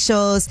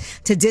Marshalls,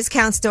 to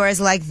discount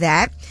stores like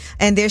that,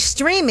 and they're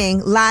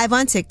streaming live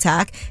on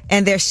TikTok,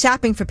 and they're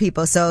shopping for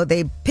people. So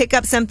they pick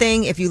up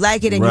something, if you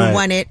like it and you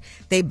want it,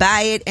 they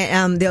buy it,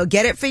 and they'll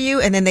get it for you,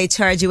 and then they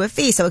charge you a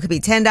fee. So it could be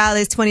 $10,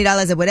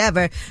 $20, or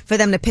whatever for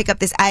them to pick up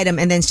this item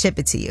and then ship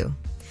it to you.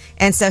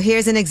 And so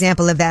here's an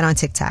example of that on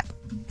TikTok.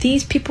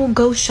 These people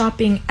go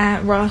shopping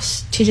at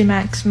Ross, TJ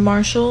Maxx,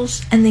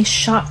 Marshalls, and they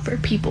shop for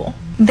people.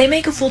 They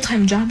make a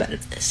full-time job out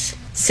of this.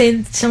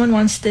 Say someone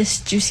wants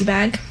this juicy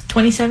bag,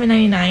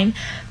 $27.99,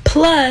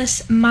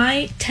 plus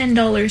my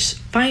 $10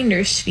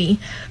 finder's fee,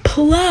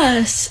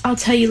 plus I'll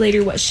tell you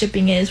later what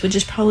shipping is, which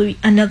is probably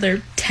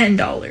another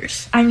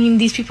 $10. I mean,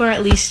 these people are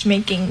at least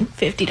making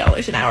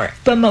 $50 an hour,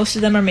 but most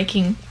of them are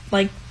making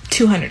like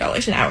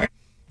 $200 an hour.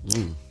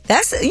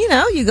 That's,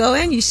 you go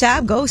in, you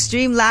shop, go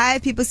stream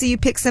live. People see you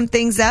pick some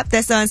things up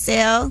that's on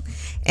sale,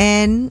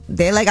 and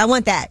they're like, I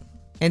want that.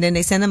 And then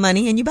they send the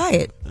money and you buy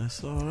it.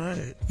 That's all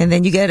right. And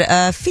then you get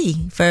a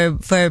fee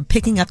for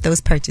picking up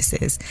those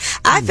purchases.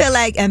 I feel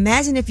like,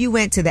 imagine if you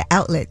went to the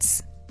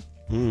outlets.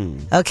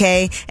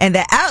 Okay, and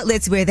the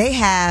outlets where they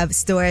have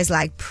stores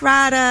like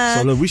Prada,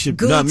 so look, we should.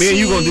 Gucci, me and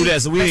you gonna do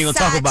that, so we ain't gonna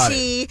talk about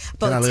it.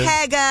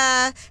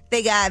 Bottega,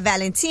 they got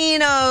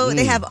Valentino.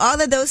 They have all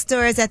of those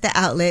stores at the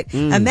outlet.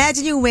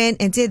 Imagine you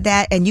went and did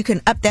that, and you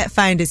can up that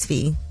finder's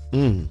fee.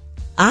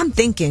 I'm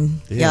thinking,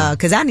 y'all,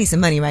 because I need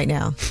some money right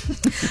now.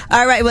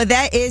 All right, well,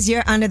 that is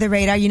your Under the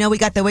Radar. You know, we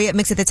got the Way Up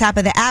Mix at the top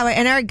of the hour,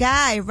 and our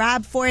guy,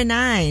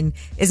 Rob49,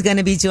 is going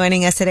to be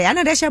joining us today. I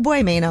know that's your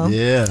boy, Mano.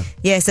 Yeah.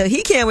 Yeah, so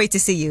he can't wait to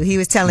see you. He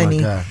was telling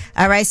me. God.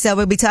 All right, so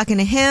we'll be talking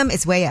to him.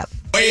 It's Way Up.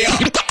 Way up.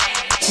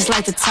 Just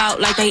like to talk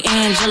like they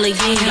Angela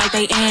Yee, like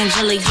they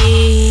Angela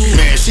Yee.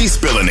 Man, she's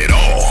spilling it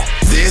all.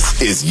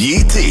 This is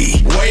Yee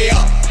T. Way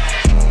up.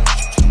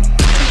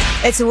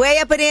 It's Way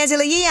Up with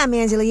Angela Yee. I'm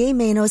Angela Yee.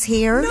 Mano's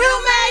here.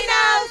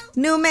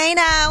 New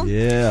Mano.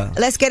 Yeah.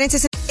 Let's get into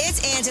some.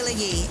 It's Angela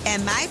Yee,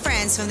 and my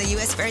friends from the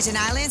U.S. Virgin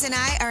Islands and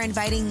I are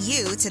inviting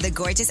you to the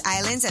gorgeous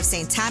islands of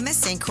St. Thomas,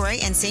 St. Croix,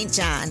 and St.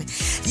 John.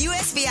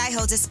 USVI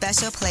holds a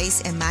special place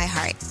in my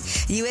heart.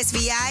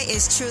 USVI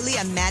is truly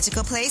a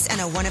magical place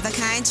and a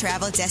one-of-a-kind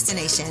travel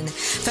destination.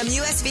 From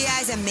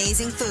USVI's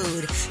amazing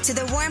food to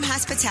the warm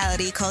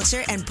hospitality,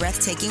 culture, and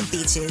breathtaking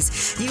beaches,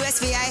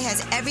 USVI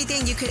has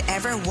everything you could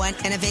ever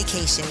want in a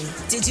vacation.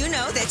 Did you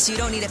know that you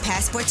don't need a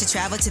passport to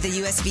travel to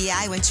the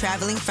USVI when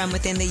traveling from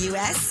within the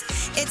U.S.?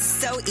 It's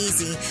so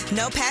easy.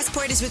 No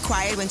passport is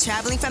required when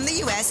traveling from the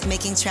U.S.,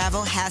 making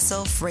travel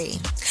hassle-free.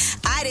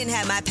 I I didn't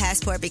have my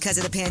passport because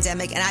of the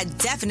pandemic, and I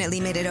definitely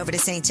made it over to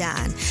St.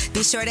 John.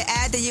 Be sure to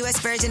add the U.S.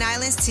 Virgin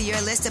Islands to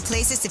your list of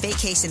places to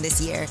vacation this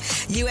year.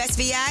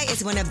 USVI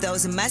is one of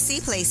those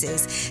must-see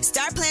places.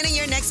 Start planning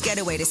your next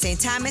getaway to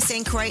St. Thomas,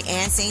 St. Croix,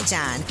 and St.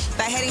 John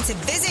by heading to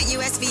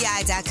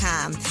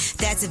visitusvi.com.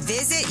 That's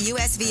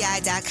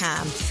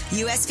visitusvi.com.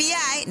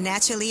 USVI,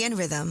 naturally in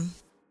rhythm.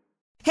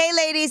 Hey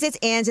ladies, it's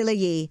Angela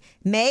Yee.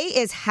 May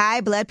is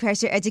High Blood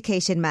Pressure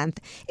Education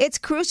Month. It's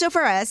crucial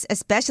for us,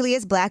 especially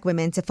as Black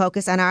women, to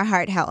focus on our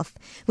heart health.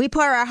 We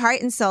pour our heart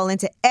and soul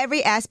into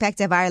every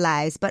aspect of our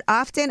lives, but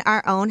often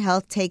our own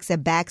health takes a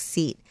back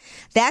seat.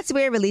 That's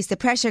where Release the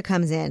Pressure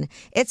comes in.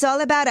 It's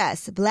all about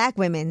us, Black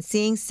women,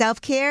 seeing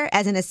self-care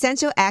as an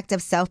essential act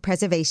of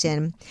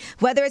self-preservation.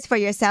 Whether it's for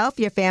yourself,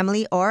 your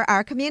family, or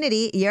our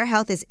community, your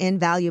health is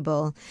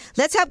invaluable.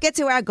 Let's help get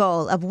to our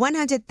goal of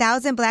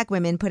 100,000 Black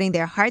women putting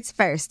their hearts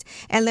first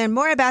and learn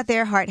more about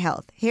their heart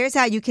health. Here's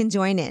how you can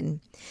join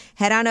in.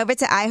 Head on over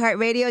to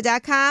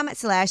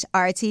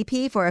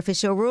iHeartRadio.com/RTP for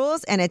official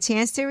rules and a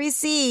chance to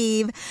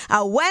receive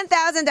a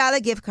 $1,000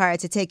 gift card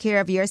to take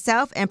care of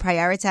yourself and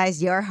prioritize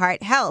your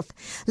heart health.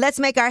 Let's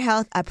make our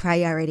health a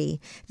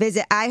priority.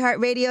 Visit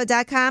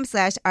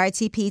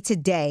iHeartRadio.com/RTP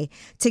today.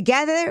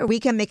 Together, we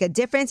can make a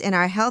difference in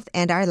our health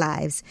and our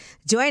lives.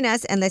 Join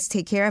us and let's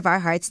take care of our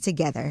hearts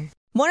together.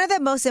 One of the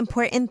most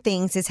important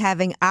things is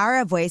having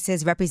our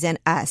voices represent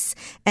us.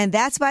 And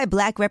that's why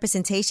Black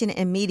representation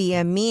in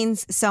media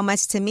means so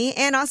much to me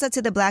and also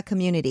to the Black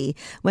community.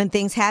 When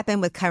things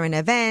happen with current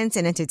events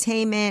and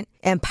entertainment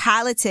and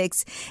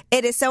politics,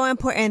 it is so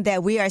important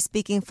that we are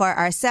speaking for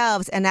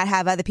ourselves and not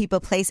have other people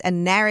place a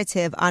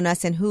narrative on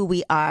us and who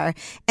we are,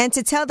 and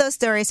to tell those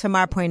stories from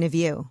our point of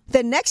view.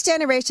 The next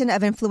generation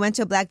of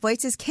influential Black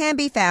voices can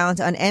be found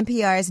on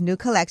NPR's new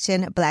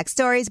collection, Black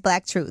Stories,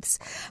 Black Truths.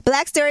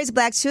 Black Stories,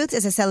 Black Truths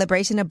is a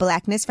celebration of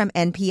Blackness from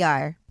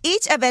NPR.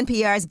 Each of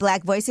NPR's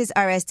Black voices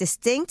are as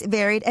distinct,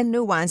 varied, and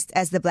nuanced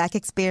as the Black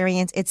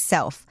experience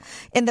itself.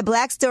 In the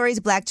Black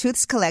Stories, Black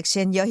Truths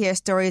collection, you'll hear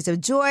stories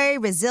of joy,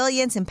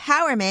 resilience,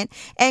 empowerment,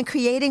 and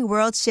creating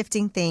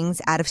world-shifting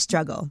things out of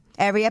struggle.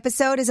 Every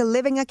episode is a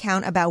living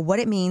account about what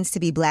it means to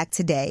be Black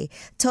today,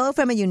 told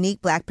from a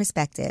unique Black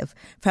perspective.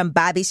 From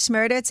Bobby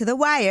Shmurda to The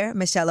Wire,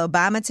 Michelle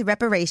Obama to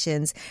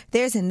reparations,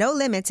 there's no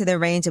limit to the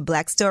range of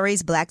Black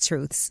stories, Black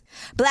truths.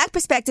 Black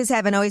perspectives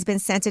haven't always been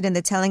centered in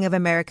the telling of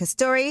America's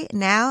story.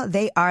 Now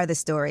they are the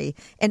story.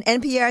 In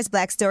NPR's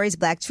Black Stories,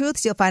 Black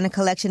Truths, you'll find a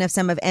collection of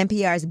some of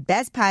NPR's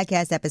best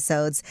podcast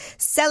episodes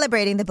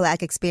celebrating the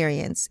Black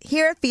experience.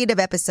 Hear a feed of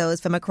episodes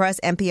from across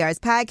NPR's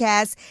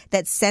podcasts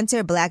that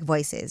center Black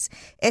voices.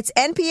 It's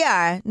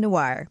NPR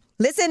Noir.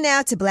 Listen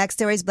now to Black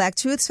Stories, Black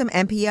Truths from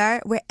NPR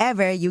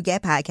wherever you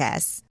get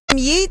podcasts.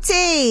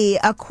 Yeetie.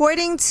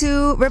 According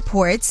to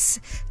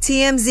reports,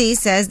 TMZ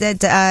says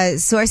that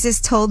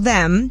sources told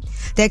them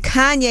that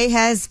Kanye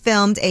has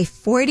filmed a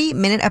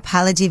 40-minute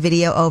apology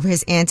video over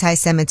his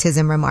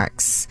anti-Semitism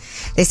remarks.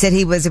 They said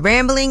he was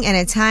rambling and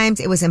at times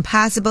it was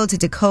impossible to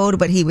decode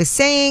what he was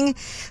saying.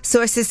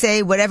 Sources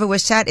say whatever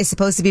was shot is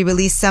supposed to be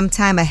released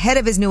sometime ahead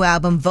of his new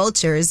album,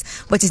 Vultures,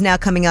 which is now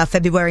coming out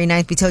February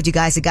 9th. We told you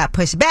guys it got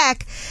pushed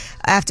back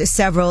after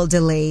several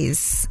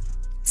delays.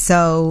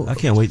 So I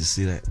can't wait to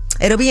see that.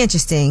 It'll be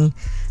interesting.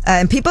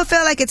 And people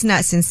feel like it's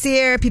not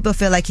sincere. People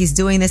feel like he's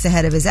doing this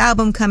ahead of his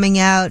album coming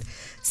out.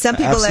 Some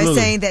people are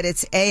saying that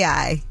it's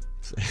AI.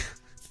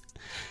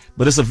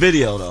 But it's a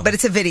video, though. But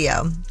it's a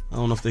video. I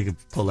don't know if they could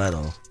pull that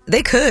off.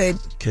 They could.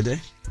 Could they?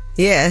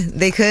 Yeah,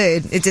 they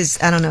could. It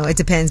just, I don't know. It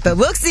depends. But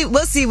we'll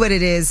see what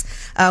it is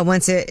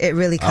once it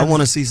really comes out. I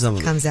want to see some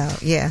of it. Comes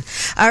out, yeah.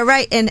 All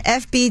right. In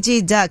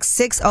FBG Duck,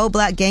 6 old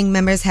Black gang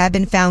members have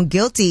been found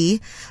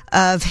guilty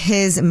of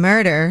his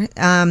murder.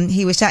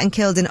 He was shot and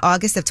killed in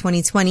August of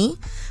 2020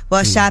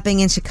 while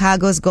shopping in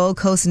Chicago's Gold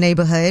Coast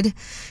neighborhood.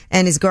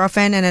 And his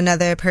girlfriend and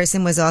another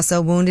person was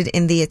also wounded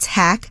in the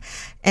attack.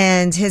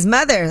 And his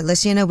mother,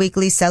 Lashina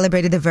Weekly,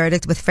 celebrated the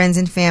verdict with friends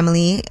and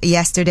family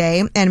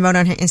yesterday and wrote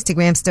on her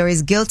Instagram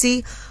stories,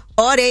 guilty,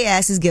 all they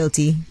ass is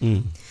guilty.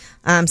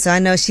 So I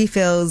know she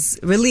feels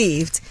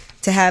relieved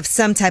to have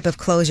some type of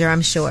closure,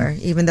 I'm sure,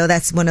 even though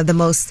that's one of the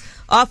most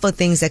awful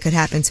things that could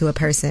happen to a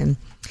person.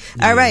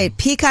 Yeah. All right.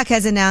 Peacock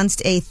has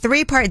announced a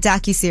 3-part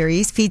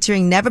docuseries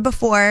featuring never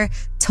before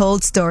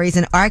told stories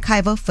and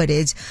archival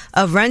footage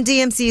of Run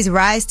DMC's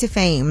rise to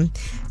fame.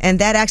 And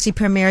that actually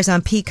premieres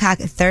on Peacock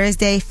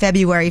Thursday,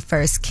 February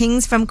 1st.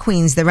 Kings from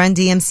Queens, the Run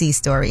DMC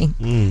story.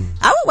 I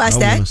would watch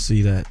that. I want to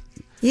see that.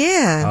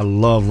 Yeah. I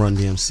love Run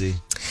DMC.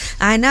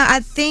 I know.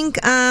 I think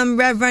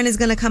Rev Run is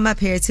going to come up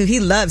here too. He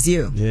loves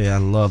you. Yeah, I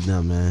love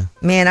them, man.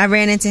 Man, I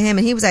ran into him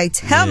and he was like,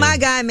 tell my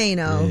guy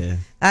Mano. Yeah.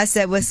 I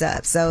said, what's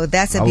up? So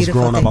that's a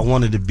beautiful thing. I was growing up, I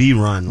wanted to be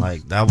Run.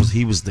 Like,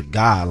 he was the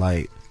guy.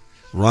 Like,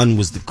 Run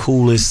was the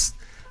coolest,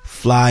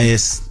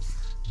 flyest,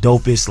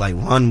 dopest. Like,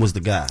 Run was the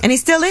guy. And he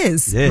still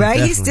is, right?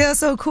 Definitely. He's still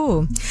so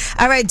cool.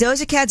 All right,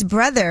 Doja Cat's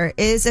brother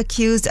is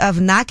accused of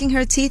knocking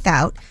her teeth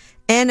out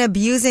and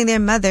abusing their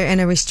mother in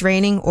a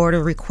restraining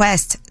order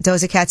request.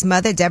 Doja Cat's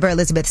mother, Deborah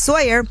Elizabeth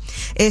Sawyer,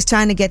 is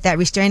trying to get that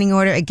restraining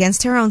order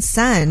against her own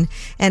son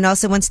and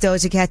also wants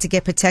Doja Cat to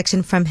get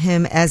protection from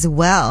him as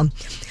well.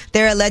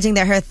 They're alleging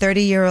that her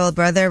 30-year-old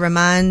brother,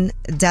 Ramon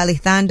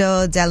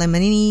Dalithando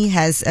Dalamanini,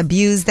 has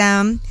abused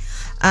them.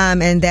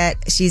 And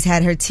that she's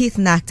had her teeth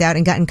knocked out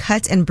and gotten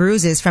cuts and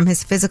bruises from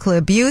his physical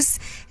abuse.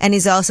 And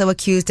he's also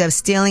accused of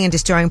stealing and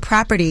destroying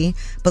property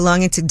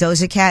belonging to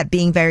Doja Cat,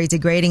 being very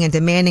degrading and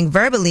demanding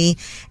verbally,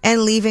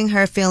 and leaving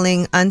her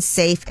feeling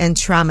unsafe and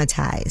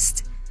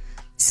traumatized.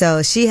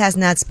 So she has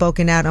not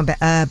spoken out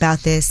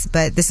about this,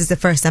 but this is the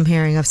first I'm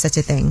hearing of such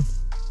a thing.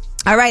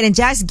 All right, and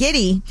Josh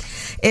Giddey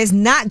is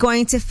not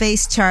going to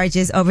face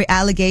charges over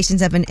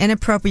allegations of an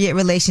inappropriate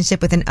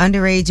relationship with an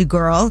underage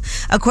girl.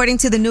 According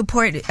to the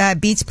Newport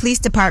Beach Police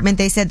Department,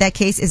 they said that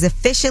case is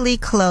officially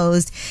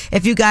closed.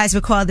 If you guys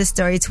recall this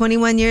story,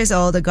 21 years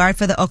old, a guard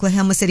for the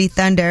Oklahoma City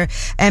Thunder,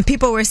 and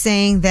people were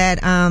saying that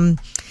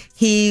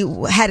he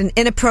had an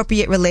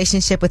inappropriate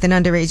relationship with an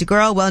underage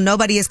girl. Well,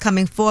 nobody is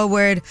coming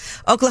forward.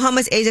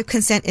 Oklahoma's age of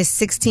consent is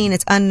 16.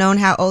 It's unknown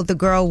how old the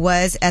girl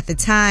was at the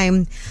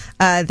time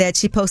that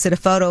she posted a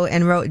photo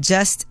and wrote,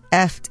 "Just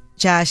effed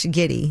Josh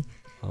Giddey."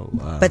 Oh,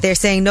 wow. But they're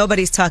saying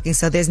nobody's talking,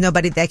 so there's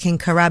nobody that can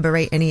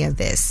corroborate any of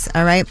this.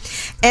 All right.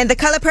 And The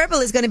Color Purple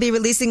is going to be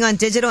releasing on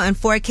digital and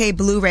 4K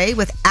Blu-ray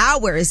with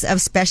hours of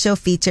special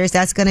features.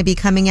 That's going to be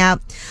coming out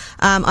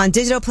on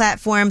digital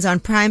platforms, on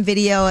Prime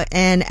Video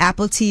and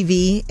Apple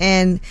TV,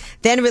 and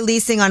then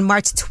releasing on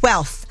March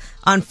 12th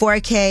on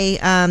 4K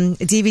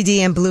DVD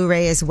and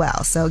Blu-ray as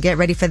well. So get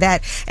ready for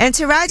that. And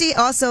Taraji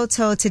also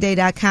told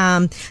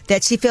Today.com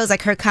that she feels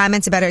like her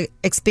comments about her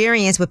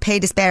experience with pay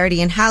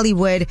disparity in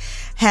Hollywood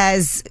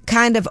has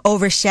kind of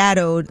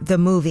overshadowed the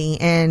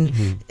movie.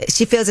 And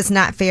she feels it's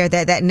not fair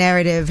that that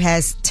narrative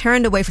has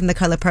turned away from The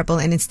Color Purple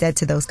and instead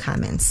to those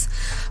comments.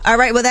 All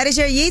right. Well, that is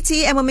your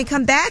Yeetie. And when we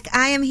come back,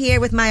 I am here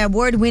with my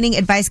award-winning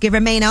advice giver,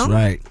 Mano.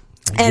 Right.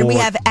 And we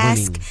have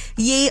Ask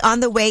Yee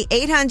on the way.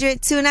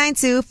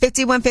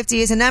 800-292-5150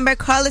 is a number.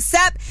 Call us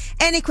up.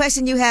 Any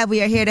question you have,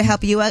 we are here to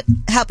help you out.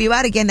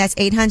 Again, that's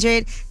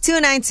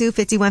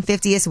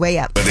 800-292-5150 is way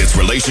up. Whether it's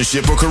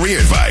relationship or career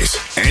advice,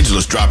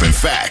 Angela's dropping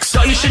facts.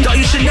 You should know.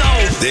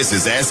 This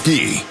is Ask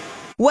Yee.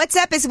 What's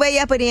up? It's Way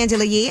Up with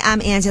Angela Yee. I'm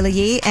Angela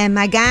Yee, and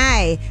my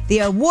guy, the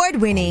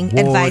award-winning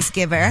advice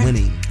giver,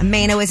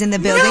 Mano, is in the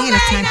building, and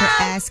it's time for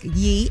Ask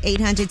Yee.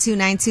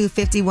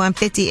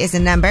 800-292-5150 is the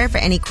number for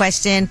any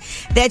question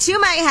that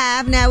you might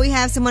have. Now, we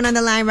have someone on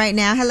the line right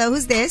now. Hello,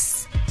 who's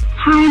this?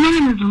 Hi, my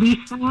name is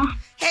Lisa.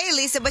 Hey,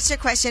 Lisa, what's your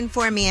question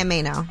for me and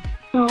Mano?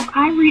 So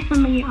I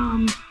recently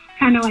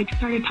kind of like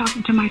started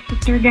talking to my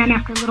sister again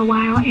after a little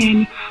while,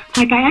 and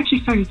like I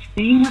actually started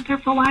staying with her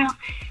for a while.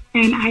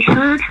 And I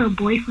heard her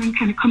boyfriend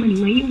kind of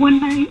coming late one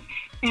night,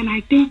 and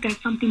I think that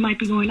something might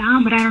be going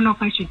on, but I don't know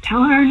if I should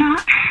tell her or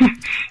not.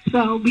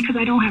 So, because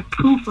I don't have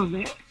proof of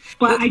it.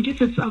 But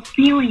it's a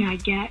feeling I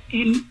get.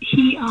 And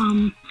he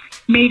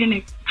made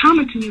a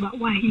comment to me about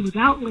why he was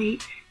out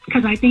late,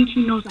 because I think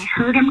he knows I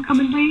heard him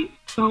coming late.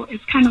 So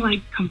it's kind of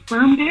like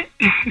confirmed it.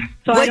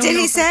 So what did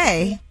he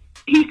say?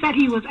 He said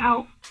he was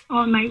out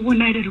all night, one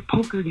night at a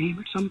poker game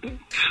or something.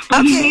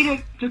 But he made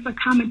it just a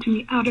comment to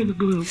me out of the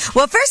blue.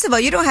 Well, first of all,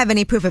 you don't have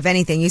any proof of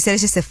anything. You said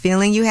it's just a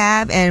feeling you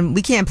have, and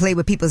we can't play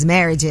with people's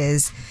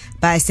marriages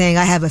by saying,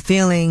 I have a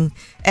feeling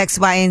X,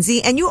 Y, and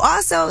Z. And you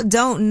also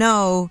don't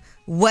know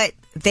what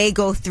they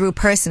go through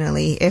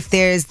personally, if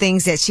there's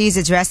things that she's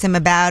addressed him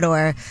about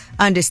or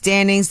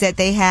understandings that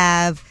they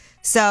have.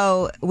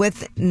 So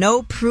with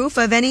no proof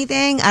of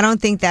anything, I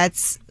don't think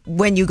that's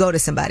when you go to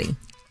somebody.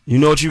 You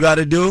know what you got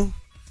to do?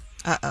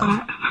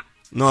 Uh-oh.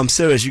 No, I'm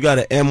serious. You got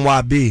to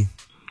MYB.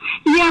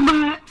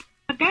 Yeah,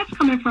 but that's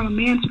coming from a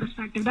man's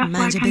perspective. That's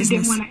why I kind of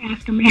didn't want to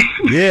ask a man.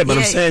 Yeah, but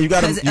I'm saying you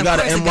got to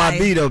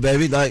MYB though,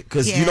 baby. Like,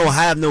 because you don't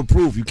have no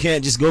proof. You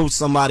can't just go to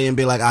somebody and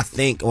be like, I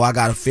think, or I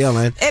got a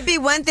feeling. It'd be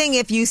one thing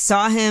if you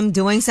saw him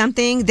doing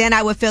something, then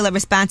I would feel a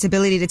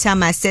responsibility to tell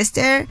my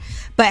sister.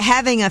 But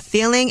having a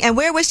feeling, and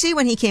where was she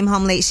when he came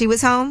home late? She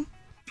was home?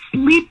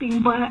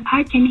 Sleeping, but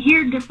I can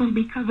hear different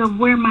because of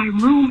where my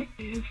room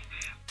is.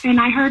 And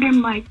I heard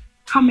him like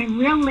coming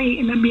real late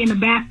and then be in the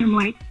bathroom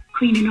like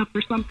cleaning up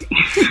or something.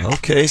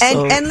 Okay,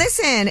 so and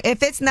listen,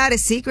 if it's not a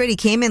secret, he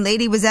came in late,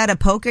 he was at a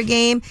poker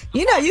game,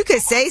 you know, you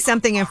could say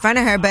something in front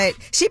of her, but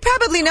she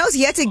probably knows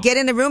he had to get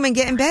in the room and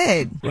get in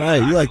bed.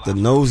 Right, you like the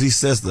nosy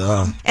sister,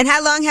 huh? And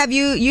how long have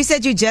you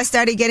said you just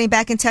started getting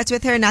back in touch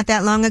with her not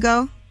that long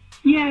ago?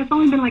 Yeah, it's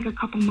only been like a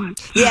couple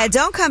months. Yeah,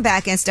 don't come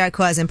back and start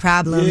causing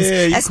problems,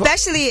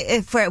 especially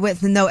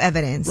with no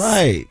evidence.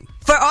 Right.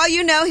 For all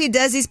you know, he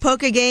does these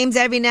poker games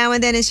every now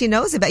and then, and she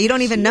knows about it. You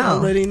don't even know.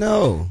 Already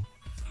know.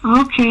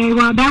 Okay,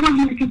 well, that was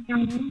my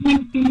concern.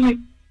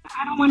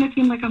 I don't want to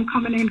seem like I'm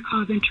coming in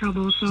causing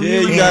trouble. So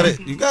yeah, you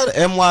got to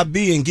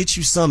MYB and get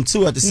you some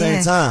too at the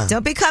same time.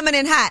 Don't be coming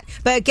in hot.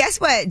 But guess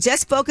what?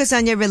 Just focus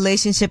on your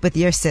relationship with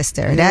your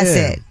sister. That's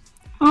it.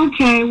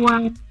 Okay,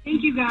 well,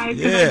 thank you guys,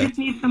 because I just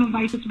need some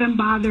advice. It's been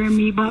bothering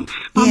me. But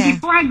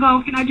before I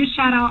go, can I just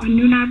shout out a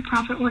new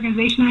nonprofit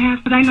organization I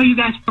have? Because I know you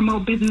guys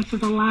promote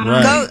businesses a lot.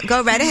 Right.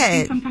 Go right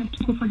ahead. Sometimes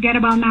people forget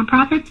about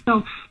nonprofits.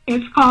 So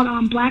it's called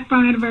Black,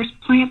 Brown, and Diverse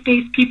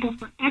Plant-Based People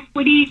for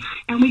Equity,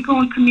 and we go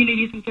in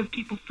communities and give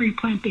people free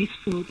plant-based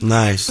food.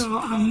 Nice.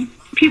 So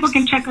people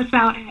can check us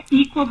out at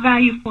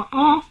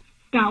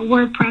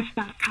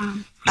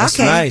equalvalueforall.wordpress.com. That's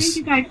Okay. nice. Thank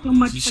you guys so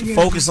much You for should your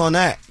focus on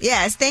that.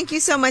 Yes, thank you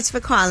so much for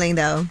calling,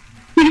 though.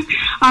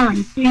 All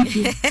right, thank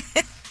you.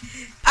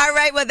 All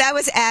right, well, that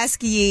was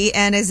Ask Ye,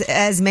 and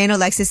as Mano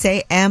likes to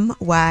say,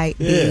 MYE.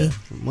 Yeah.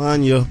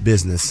 Mind your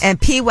business. And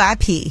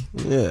PYP.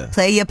 Yeah.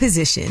 Play your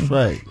position.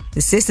 Right.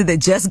 The sister that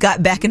just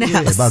got back in the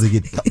house. About to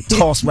get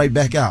tossed right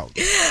back out.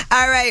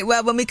 All right,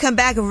 well, when we come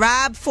back,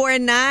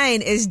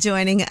 Rob49 is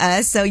joining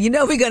us, so you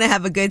know we're going to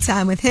have a good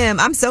time with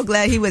him. I'm so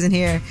glad he wasn't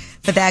here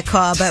for that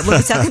call, but when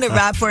we're talking to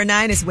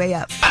Rob49, it's Way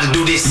Up.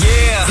 Do this.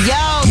 Yeah.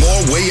 Yo.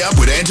 More Way Up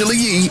with Angela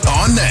Yee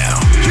on now.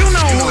 You know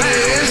who it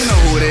is. You know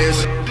who it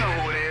is.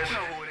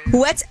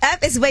 What's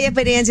up? It's Way Up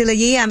with Angela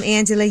Yee. I'm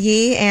Angela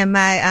Yee, and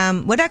my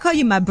what do I call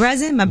you? My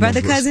brother,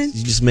 cousin.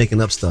 You're just making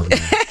up stuff, man.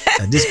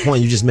 At this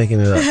point, you're just making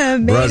it up.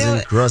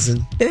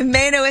 Cousin.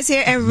 Mano is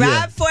here, and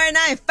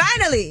Rob49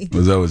 finally.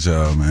 What's up with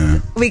y'all,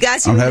 man? We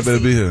got you. I'm happy to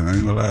be here. I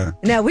ain't gonna lie.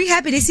 No, we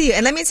happy to see you.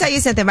 And let me tell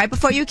you something. Right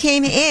before you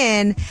came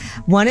in,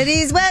 one of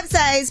these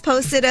websites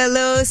posted a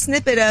little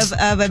snippet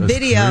of a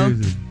video.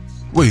 Crazy.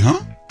 Wait, huh?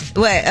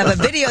 What? Of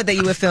a video that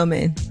you were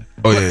filming.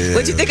 Oh yeah.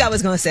 What'd you think I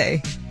was gonna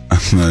say?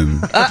 Nothing.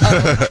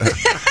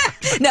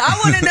 Now I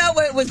want to know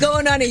what was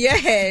going on in your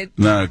head.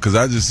 Nah, cause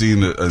I just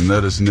seen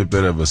another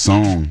snippet of a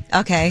song.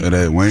 Okay. Of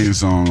that Wayne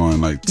song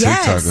on like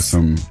TikTok or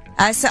something.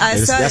 I saw.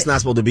 That's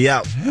not supposed to be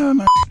out. Hell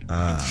no.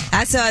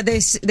 I saw they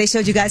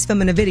showed you guys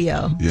filming a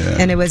video. Yeah.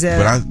 And it was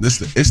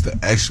it's the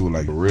actual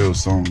like real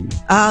song.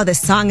 Oh, the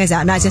song is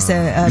out, not just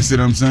a. You see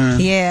what I'm saying?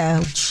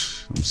 Yeah.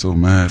 I'm so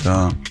mad,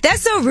 dog.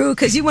 That's so rude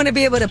because you want to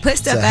be able to put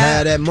stuff out.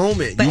 Have that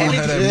moment. But you want to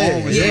have that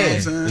moment. Yeah. You know what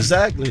I'm saying?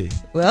 Exactly.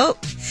 Well,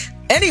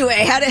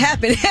 anyway, how'd it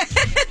happen?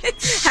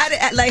 how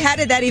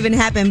did that even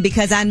happen?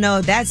 Because I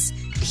know that's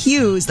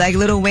huge. Like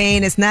Lil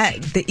Wayne, it's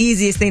not the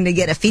easiest thing to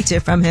get a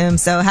feature from him.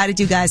 So how did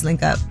you guys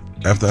link up?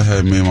 After I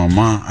had me and my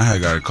mom, I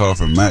had got a call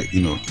from Mac.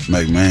 You know,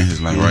 Mac Man,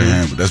 his like right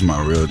hand, but that's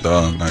my real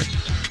dog. Like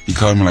he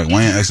called me like,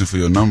 Wayne asking for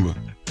your number.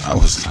 I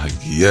was like,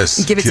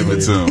 yes, give it to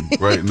him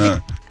right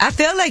now. I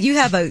feel like you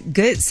have a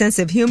good sense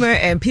of humor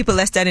and people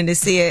are starting to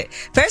see it.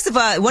 First of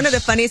all, one of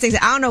the funniest things,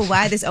 I don't know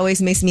why this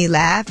always makes me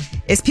laugh,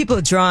 is people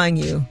drawing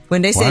you.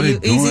 When they say you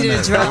easy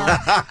to draw.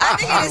 I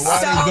think it is so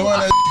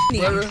funny.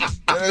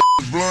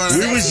 We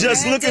was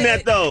just looking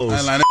at those.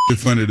 I like that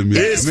funny to me.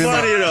 It's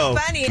funny though.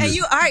 Funny, and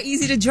you are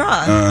easy to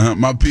draw.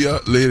 My PR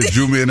lady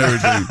drew me and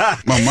everything.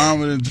 My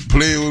mama done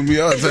playing with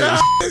me all the time.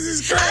 This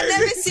is crazy. I've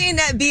never seen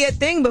that be a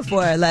thing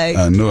before. Like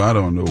I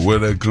don't know where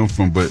that come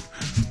from, but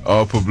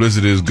all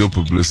publicity is good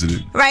publicity.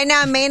 Right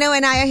now, Mano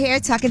and I are here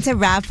talking to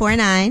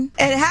Rob49.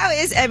 And how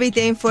is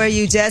everything for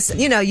you? Just,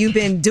 you've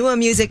been doing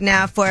music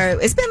now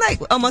it's been like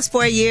almost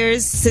 4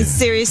 years since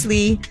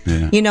seriously,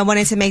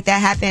 wanting to make that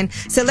happen.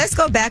 So let's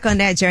go back on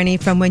that journey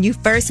from when you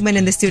first went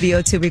in the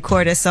studio to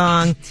record a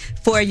song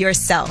for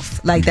yourself.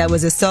 Like that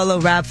was a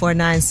solo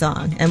Rob49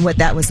 song and what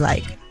that was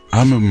like. I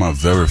remember my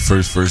very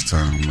first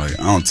time. Like,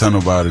 I don't tell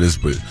nobody this,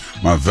 but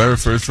my very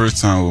first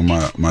time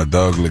with my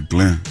dog,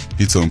 Glenn.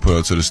 He told me to put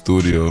up to the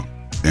studio,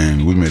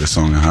 and we made a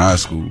song in high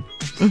school.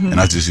 And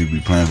I just used to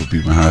be playing for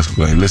people in high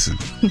school. Like, listen,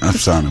 I'm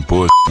sounding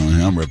bullshit on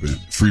here. I'm rapping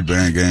free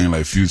band game,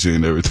 like Future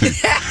and everything.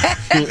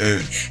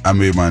 And I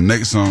made my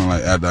next song,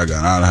 like, after I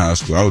got out of high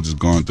school. I was just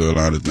going through a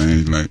lot of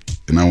things, like,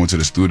 and I went to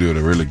the studio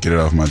to really get it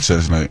off my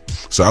chest, like,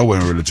 so I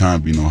wasn't really trying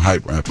to be no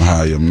hype rapper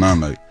how I am now,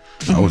 like,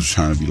 I was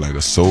trying to be like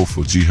a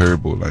soulful G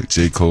Herbo, like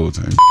J. Cole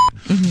type.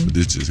 But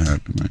this just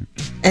happened, man.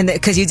 And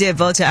because you did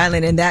Vulture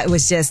Island, and that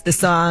was just the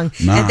song.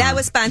 Nah. And that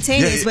was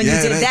spontaneous when you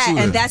did that. Too,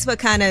 and that's what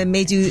kind of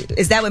made you,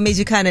 is that what made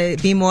you kind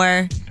of be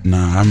more?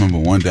 Nah, I remember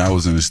one day I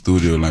was in the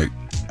studio, like,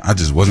 I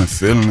just wasn't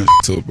feeling it.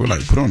 So, bro,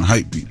 like, put on a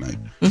hype beat, like,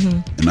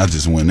 and I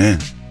just went in.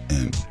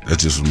 And that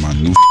just was my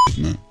new shit,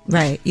 man.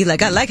 Right. You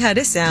like, I like how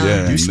this sounds.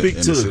 Yeah, you speak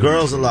to the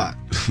girls a lot.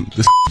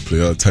 This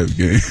play all type of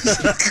games.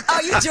 Oh,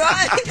 you draw?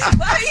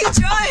 Why do you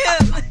draw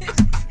him?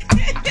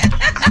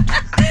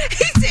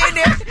 He's sitting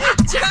there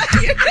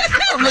drawing you.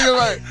 I'm looking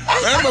like,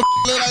 man, look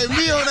like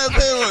me on that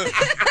paper.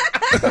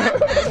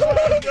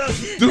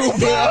 Dude,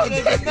 play all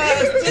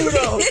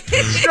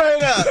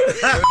Straight up.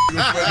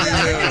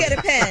 Let me get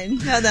a pen.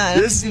 Hold on.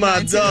 This is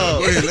my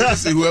dog. Wait,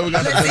 let's see whoever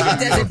got the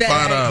best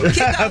 $5.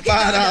 Keep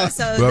going.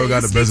 So whoever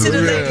got the best to the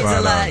review, ladies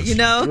a lot, you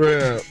know?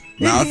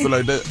 Nah, I feel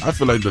like that. I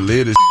feel like the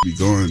latest be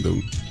going though.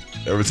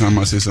 Every time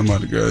I say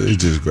somebody, girl, they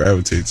just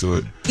gravitate to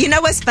it. You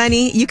know what's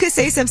funny? You could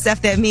say some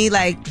stuff that me,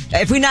 like,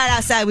 if we're not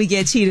outside, we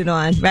get cheated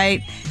on,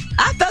 right?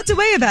 I felt a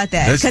way about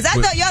that because I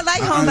thought y'all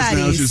like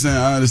homebodies.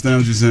 I understand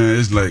what you're saying.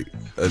 It's like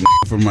a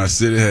from my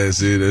city had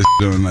said that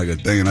doing like a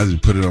thing, and I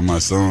just put it on my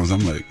songs.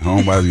 I'm like,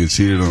 homebodies get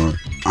cheated on.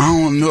 I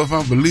don't know if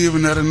I believe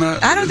in that or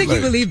not. I don't think like,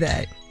 you believe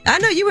that. I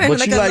know you were in But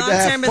like you a like to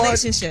have long-term fun.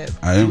 relationship.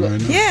 I am right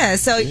now. Yeah.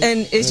 So,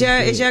 and is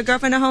your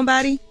girlfriend a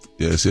homebody?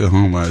 Yeah, she a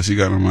homebody. She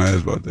got on my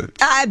ass about that.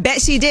 I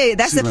bet she did.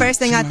 That's the first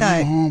thing I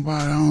thought.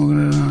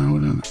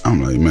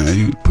 I'm like, man,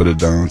 you put it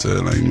down to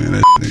her, like, man,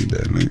 that ain't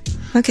that. Like,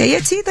 Okay,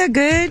 your teeth are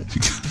good.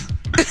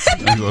 I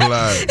ain't gonna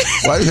lie.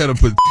 Why you had to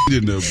put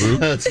in there,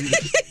 bro?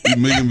 You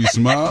making me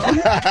smile? Hell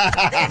no,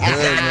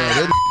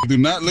 that do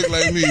not look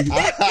like me. I'm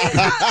not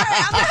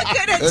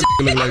good at That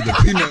look like the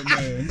Peanut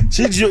Man.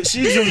 She drew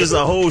just a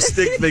whole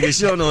stick figure.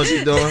 She don't know what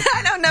she's doing.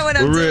 I don't know what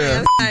I'm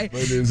doing.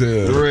 I'm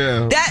sorry.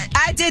 Real. That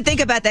I did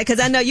think about that because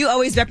I know you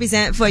always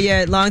represent for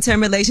your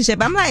long-term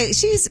relationship. I'm like,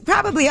 she's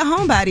probably a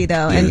homebody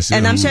though, Yeah, she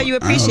and I'm a sure home- you I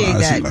ain't appreciate gonna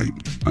lie,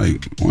 that. She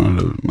like one of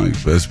the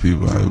best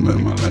people I ever met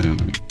in my life.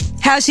 Like,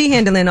 How's she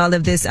handling all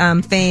of this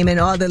fame and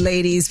all the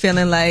ladies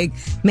feeling like,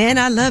 man,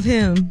 I love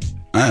him?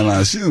 I ain't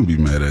lying, she don't be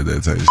mad at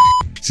that type of shit.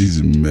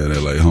 She's just mad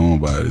at like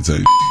homebody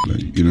type shit.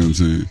 Like, you know what I'm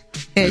saying?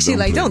 And she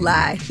like, don't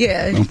lie.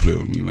 Yeah. Don't play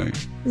with me, like.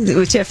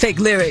 With your fake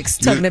lyrics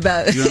talking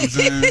about. You know what I'm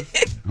saying?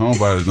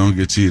 Homebodies don't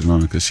get cheated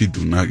on because she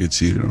do not get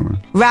cheated on.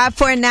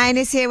 Rob49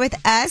 is here with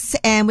us,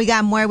 and we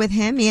got more with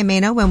him, me and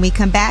Mano. When we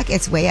come back,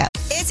 it's Way Up.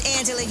 It's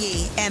Angela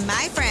Yee, and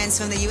my friends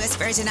from the U.S.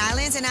 Virgin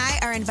Islands and I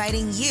are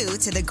inviting you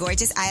to the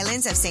gorgeous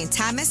islands of St.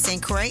 Thomas,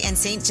 St. Croix, and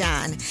St.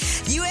 John.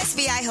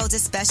 USVI holds a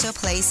special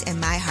place in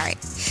my heart.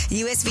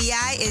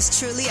 USVI is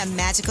truly a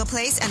magical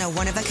place and a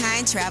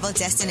one-of-a-kind travel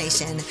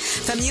destination.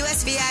 From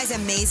USVI's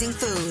amazing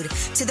food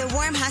to the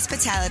warm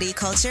hospitality,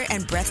 culture,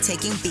 and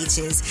breathtaking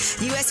beaches,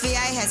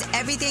 USVI has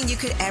everything you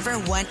could ever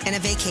want in a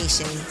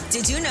vacation.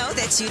 Did you know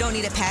that you don't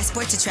need a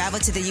passport to travel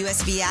to the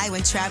USVI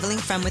when traveling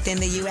from within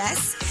the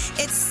U.S.?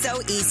 It's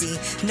so easy.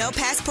 No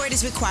passport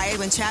is required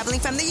when traveling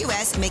from the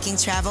U.S., making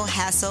travel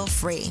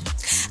hassle-free.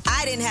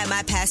 I didn't have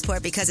my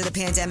passport because of the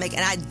pandemic,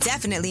 and I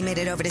definitely made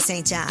it over to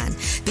St. John.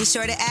 Be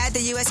sure to add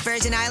the U.S.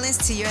 Virgin Islands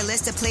to your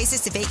list of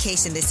places to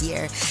vacation this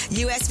year.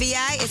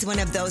 USVI is one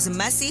of those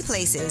must-see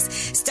places.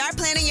 Start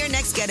planning your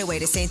next getaway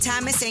to St.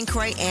 Thomas, St.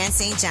 Croix, and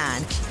St.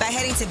 John by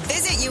heading to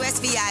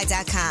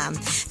visitusvi.com.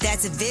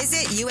 That's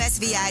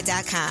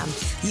visitusvi.com.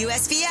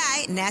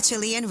 USVI,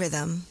 naturally in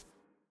rhythm.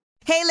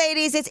 Hey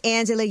ladies, it's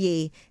Angela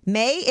Yee.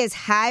 May is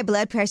High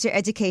Blood Pressure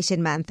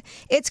Education Month.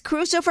 It's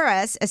crucial for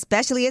us,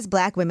 especially as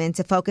Black women,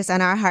 to focus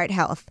on our heart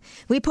health.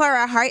 We pour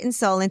our heart and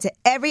soul into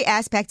every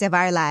aspect of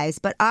our lives,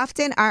 but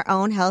often our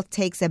own health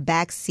takes a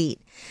back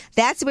seat.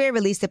 That's where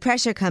Release the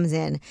Pressure comes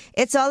in.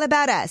 It's all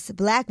about us,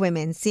 Black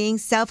women, seeing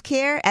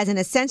self-care as an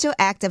essential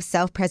act of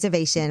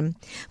self-preservation.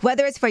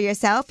 Whether it's for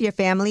yourself, your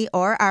family,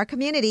 or our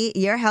community,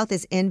 your health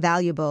is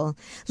invaluable.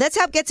 Let's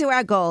help get to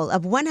our goal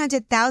of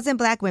 100,000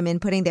 Black women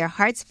putting their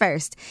hearts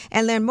first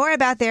and learn more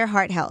about their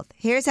heart health.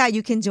 Here's how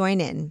you can join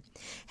in.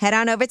 Head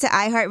on over to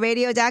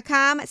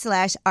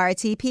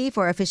iHeartRadio.com/RTP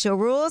for official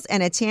rules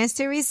and a chance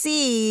to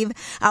receive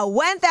a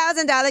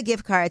 $1,000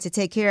 gift card to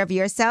take care of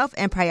yourself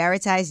and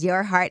prioritize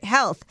your heart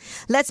health.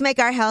 Let's make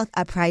our health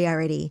a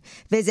priority.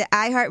 Visit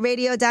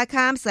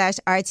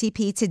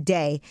iHeartRadio.com/RTP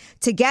today.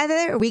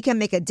 Together, we can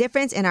make a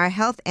difference in our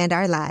health and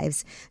our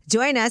lives.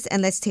 Join us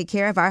and let's take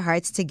care of our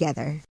hearts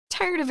together.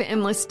 Tired of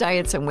endless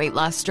diets and weight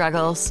loss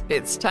struggles?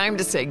 It's time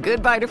to say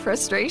goodbye to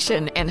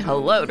frustration and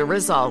hello to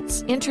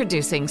results.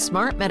 Introducing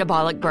Smart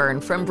Metabolic Burn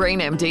from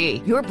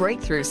BrainMD, your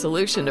breakthrough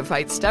solution to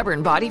fight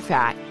stubborn body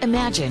fat.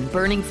 Imagine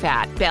burning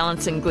fat,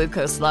 balancing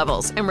glucose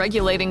levels, and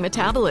regulating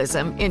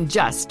metabolism in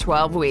just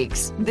 12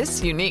 weeks.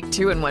 This unique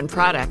 2-in-1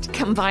 product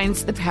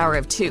combines the power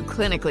of 2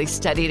 clinically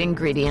studied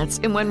ingredients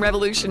in one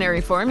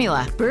revolutionary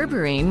formula.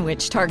 Berberine,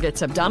 which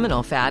targets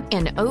abdominal fat,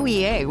 and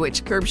OEA,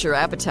 which curbs your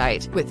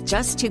appetite. With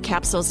just 2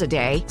 capsules a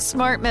day,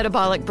 Smart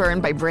Metabolic Burn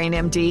by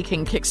BrainMD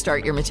can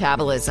kickstart your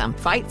metabolism,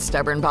 fight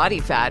stubborn body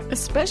fat,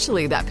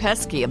 especially that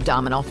pesky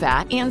abdominal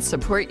fat, and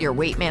support your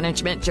weight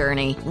management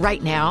journey.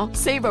 Right now,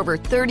 save over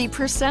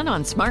 30%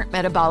 on Smart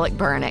Metabolic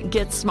Burn at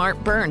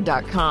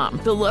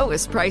GetSmartBurn.com. The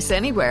lowest price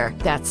anywhere.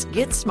 That's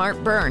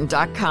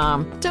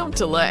GetSmartBurn.com. Don't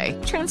delay.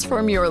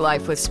 Transform your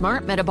life with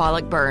Smart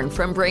Metabolic Burn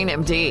from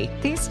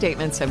BrainMD. These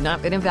statements have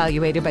not been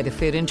evaluated by the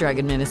Food and Drug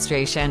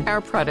Administration.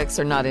 Our products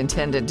are not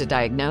intended to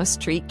diagnose,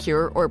 treat,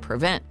 cure, or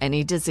prevent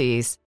any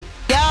disease.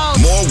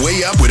 More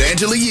Way Up with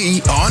Angela Yee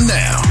on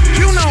now.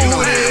 You know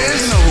who it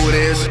is. You know who it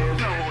is.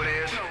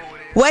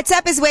 What's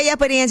up? It's Way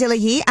Up with Angela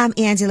Yee. I'm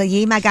Angela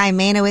Yee. My guy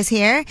Mano is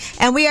here,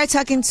 and we are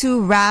talking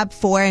to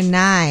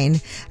Rob49.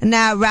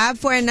 Now,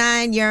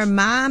 Rob49, your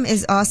mom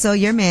is also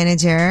your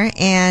manager,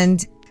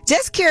 and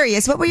just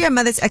curious, what were your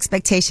mother's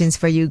expectations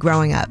for you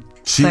growing up?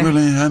 She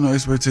really ain't had no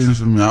expectations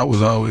for me. I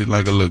was always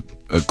like a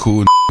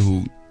cool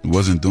who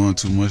wasn't doing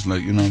too much,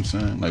 like, you know what I'm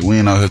saying? Like, we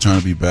ain't out here trying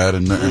to be bad or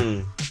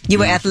nothing. You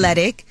were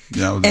athletic.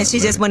 Yeah, I was and athletic. she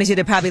just wanted you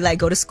to probably like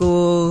go to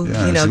school.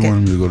 Yeah, you know, she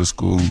wanted me to go to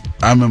school.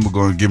 I remember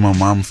going to get my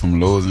mama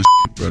from Lowe's and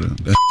shit, brother.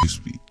 That used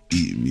to be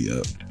eating me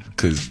up.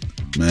 Cause,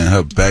 man,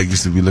 her back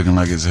used to be looking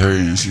like it's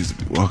hurting and she used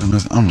to be walking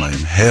us. I'm like,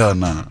 hell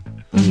nah.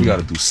 We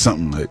gotta do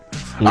something like.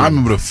 I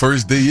remember the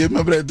first day. You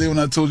remember that day when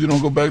I told you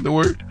don't go back to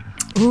work?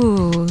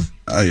 Ooh.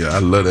 I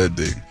love that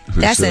day.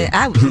 That's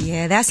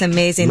that's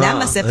amazing. That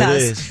must have felt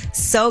is.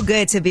 so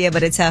good to be able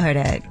to tell her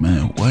that.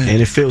 Man, what?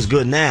 And it feels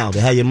good now to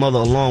have your mother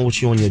along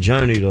with you on your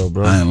journey, though,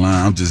 bro. I ain't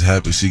lying. I'm just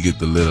happy she get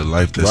the little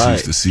life that she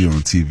used to see on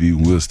TV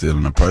when we was still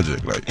in the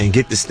project, like, and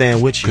get to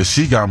stand with you. Cause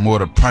she got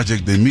more of the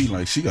project than me.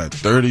 Like, she got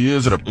 30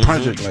 years of the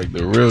project, like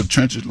the real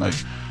trenches. Like,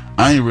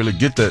 I ain't really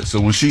get that. So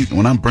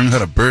when I bring her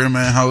to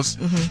Birdman house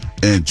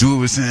and Jewel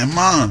was saying,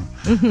 "Mom,"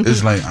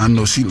 it's like I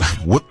know she like,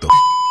 what the.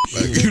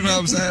 Like, you know what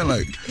I'm saying?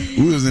 Like,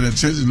 we was in the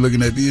trenches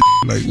looking at these,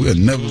 like, we'll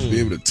never be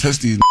able to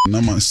test these.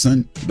 Now my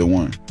son, the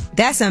one.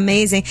 That's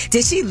amazing.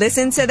 Did she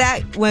listen to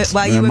that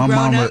while you were my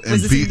growing mama up?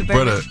 and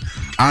brother,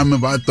 I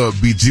remember I thought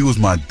BG was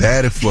my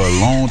daddy for a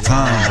long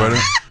time, brother.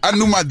 I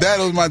knew my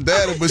daddy was my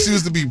daddy, but she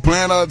used to be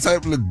playing all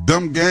type of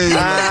dumb games.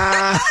 Like,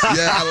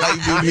 I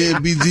like me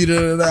and BG.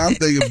 Da, da, da.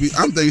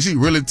 I'm thinking she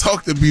really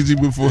talked to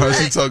BG before her.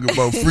 She talking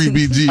about free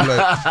BG.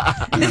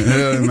 Like,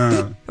 hell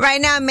nah.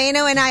 Right now,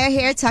 Mano and I are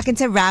here talking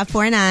to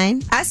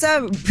Rob49. I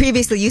saw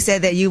previously you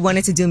said that you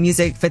wanted to do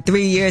music for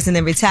 3 years and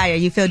then retire.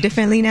 You feel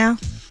differently now?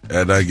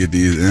 After I get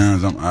these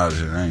ends, I'm out of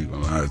here. I ain't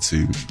gonna lie to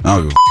you. I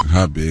don't give a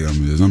how big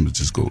I'm gonna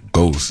just go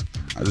ghost.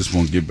 I just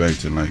want to get back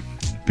to like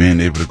being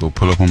able to go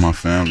pull up on my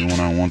family when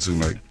I want to.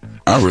 Like,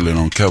 I really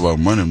don't care about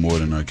money more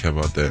than I care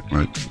about that.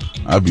 Like,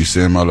 I be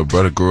seeing my little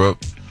brother grow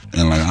up,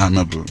 and like I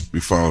remember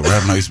before I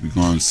rap, I used to be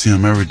going to see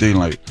him every day.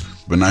 Like,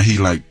 but now he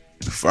like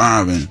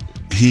 5 and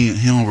he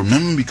don't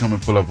remember me coming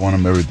pull up on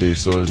him every day.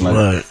 So it's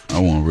like I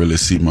want to really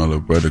see my little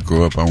brother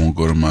grow up. I want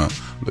to go to my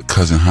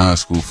cousin high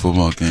school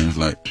football games.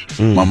 Like,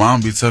 my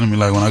mom be telling me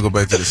like when I go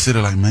back to the city,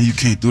 like, man, you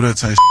can't do that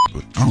type of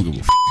shit. But I don't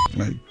give a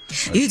like.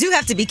 You do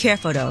have to be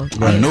careful though.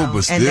 I know,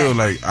 but still,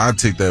 like, I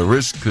take that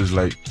risk because,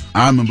 like,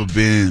 I remember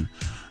being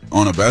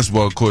on a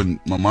basketball court and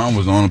my mom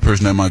was the only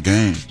person at my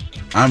game.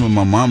 I remember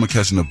my mama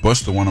catching a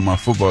bus to one of my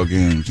football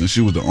games, and she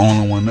was the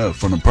only one there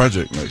from the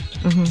project. Like,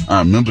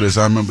 I remember this.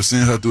 I remember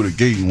seeing her through the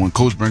gate, and when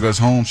coach bring us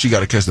home, she got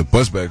to catch the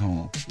bus back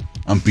home.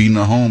 I'm beating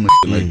her home,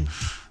 and like,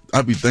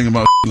 I be thinking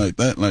about like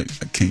that. Like,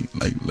 I can't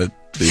like let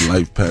their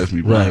life pass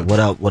me by. Right,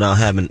 without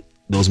having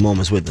those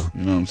moments with them.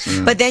 You know what I'm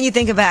saying? But then you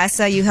think about, I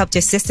saw you helped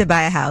your sister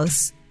buy a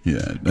house. Yeah,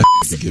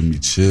 that give me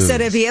chills. So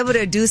to be able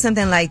to do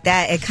something like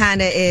that, it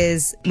kind of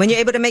is, when you're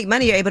able to make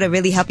money, you're able to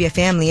really help your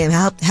family and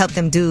help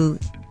them do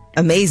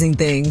amazing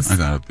things. I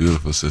got a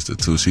beautiful sister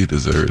too. She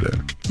deserves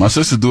that. My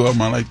sister do all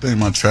my like thing,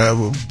 my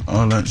travel,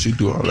 all that. She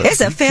do all that. It's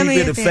a family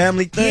Keep it a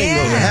family thing.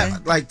 Yeah.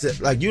 Though.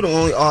 Like you the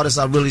only artist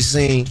I've really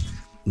seen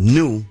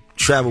new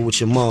travel with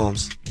your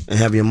moms and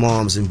have your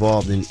moms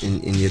involved in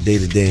your day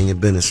to day and your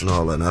business and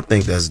all that. And I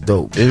think that's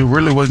dope. It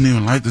really wasn't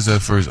even like this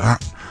at first. I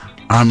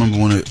remember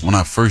when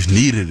I first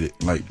needed it.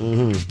 Like,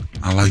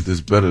 I like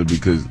this better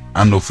because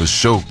I know for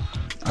sure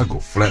I go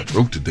flat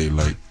broke today.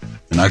 Like,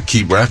 and I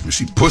keep rapping.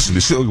 She pushing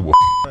the shit.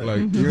 Like,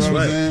 you know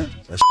what I'm saying?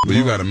 But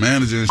you got a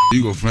manager and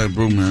you go flat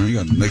broke, man. You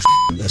got the next.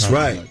 That's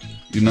right. Like,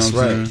 you know what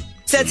I'm saying?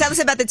 So tell us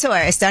about the tour.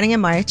 It's starting in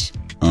March.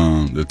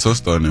 The tour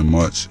starting in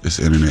March. It's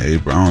ending in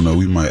April. I don't know.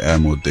 We might add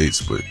more dates,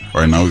 but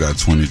right now we got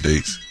 20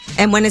 dates.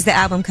 And when is the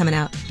album coming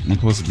out? I'm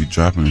supposed to be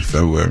dropping in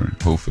February,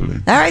 hopefully.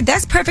 All right,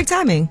 that's perfect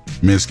timing.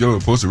 Me and Skilla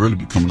was supposed to really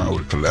be coming out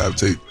with a collab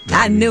tape.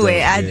 I knew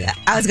it.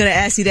 I was going to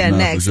ask you that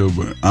next. For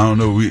sure, but I don't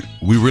know. We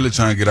really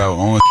trying to get our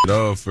own shit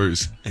off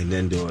first. And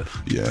then do it.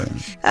 Yeah.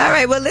 All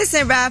right, well,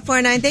 listen,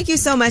 Rob49, thank you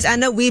so much. I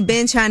know we've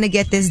been trying to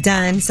get this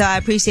done, so I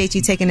appreciate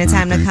you taking the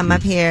time to come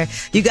up here.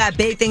 You got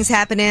big things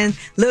happening.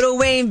 Lil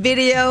Wayne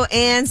video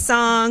and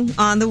song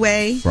on the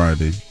way.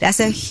 Friday. That's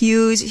a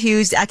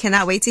huge, I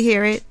cannot wait to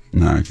hear it.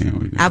 Nah, I can't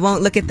wait. I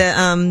won't look at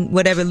the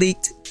whatever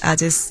leaked. I'll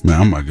just.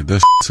 Man, I'm about to get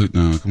that took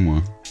down. Come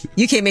on.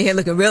 You came in here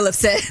looking real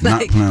upset.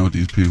 Not playing with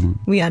these people.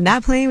 We are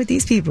not playing with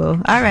these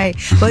people. All right.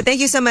 Well, thank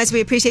you so much.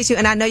 We appreciate you,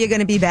 and I know you're going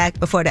to be back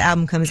before the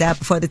album comes out,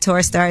 before the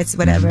tour starts,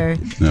 whatever.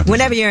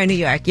 Whenever you're in New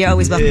York, you're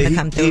always welcome to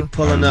come through. He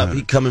pulling up.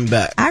 He coming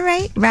back. All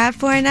right,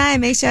 Rob49.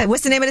 Make sure.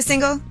 What's the name of the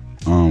single?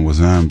 What's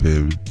on,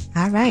 baby?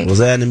 All right. What's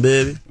happening,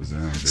 baby? What's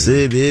happening, baby?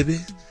 Say, baby.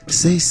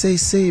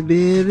 Say,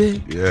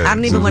 baby. Yeah. I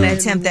don't even want to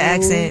attempt the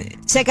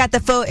accent. Check out the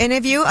full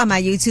interview on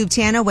my YouTube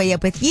channel, Way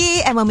Up With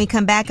Yee. And when we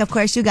come back, of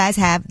course, you guys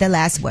have the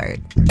last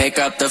word. Pick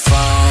up the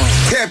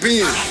phone. Tap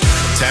in.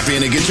 Tap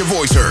in and get your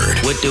voice heard.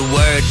 What the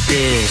word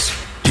is.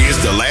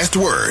 Here's the last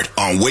word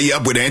on Way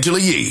Up with Angela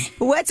Yee.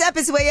 What's up?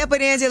 It's Way Up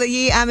with Angela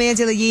Yee. I'm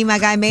Angela Yee. My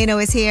guy Mano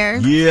is here.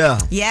 Yeah.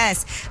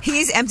 Yes.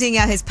 He's emptying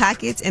out his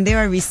pockets, and there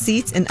are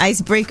receipts and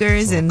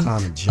icebreakers and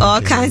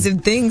all kinds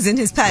of things in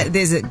his pocket.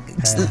 There's a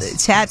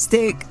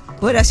chapstick.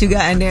 What else you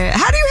got in there?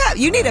 How do you have?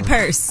 You need a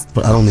purse.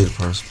 But I don't need a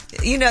purse.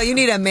 You know, you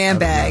need a man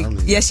bag.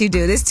 Yes, you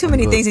do. There's too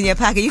many things in your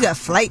pocket. You got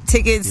flight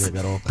tickets. Yeah, I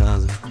got all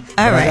kinds of.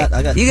 All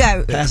right. You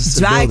got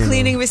dry building,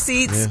 cleaning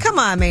receipts. Yeah. Come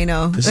on,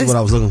 Mano. This is what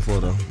I was looking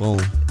for, though.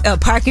 Boom. A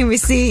parking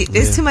receipt.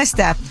 There's too much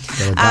stuff.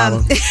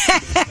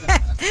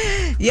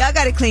 Y'all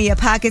got to clean your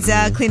pockets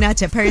out, clean out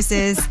your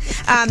purses.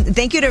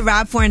 Thank you to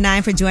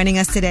Rob49 for joining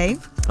us today.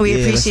 We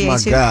Yeah, appreciate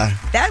that's my you. guy.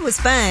 That was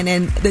fun.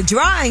 And the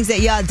drawings that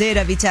y'all did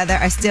of each other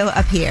are still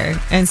up here.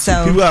 And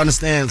so People gotta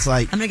understand, it's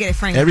like I'm going to get it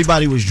framed.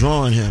 everybody was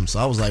drawing him, so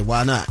I was like,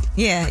 why not?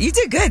 Yeah, you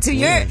did good too.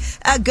 Yeah. You're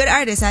a good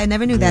artist. I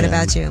never knew that Yeah.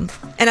 about you.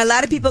 And a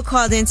lot of people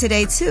called in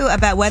today too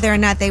about whether or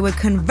not they would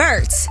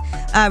convert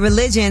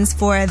religions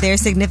for their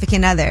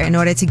significant other in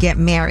order to get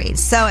married.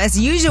 So as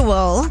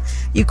usual,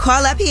 you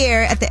call up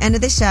here at the end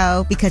of the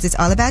show because it's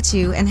all about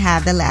you and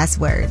have the last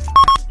word.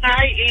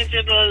 Hi,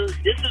 Angela.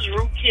 This is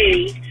Ruth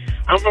King.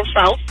 I'm from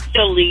South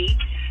Philly.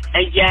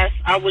 And yes,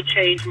 I would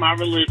change my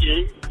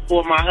religion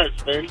for my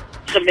husband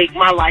to make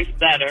my life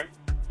better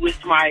with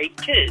my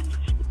kids.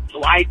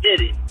 So I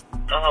did it.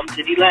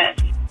 Did he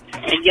left?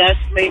 And yes,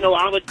 Mano,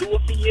 I would do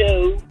it for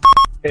you.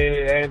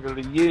 Hey,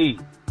 Angela Yee.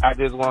 I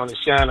just want to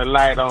shine a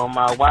light on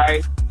my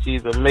wife.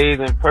 She's an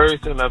amazing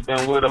person. I've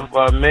been with her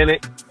for a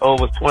minute,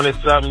 over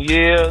 20-something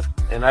years,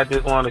 and I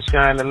just want to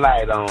shine a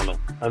light on her.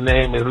 Her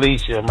name is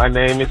Leisha. My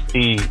name is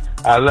Steve.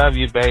 I love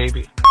you,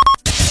 baby.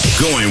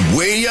 Going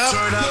way up,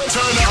 turn up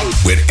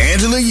with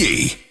Angela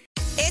Yee.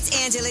 It's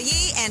Angela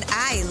Yee, and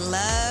I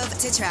love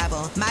to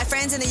travel. My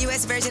friends in the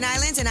U.S. Virgin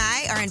Islands and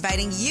I are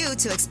inviting you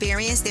to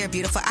experience their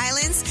beautiful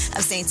islands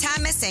of St.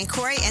 Thomas, St.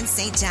 Croix, and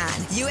St. John.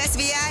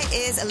 USVI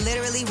is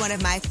literally one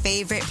of my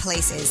favorite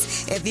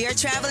places. If you're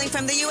traveling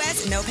from the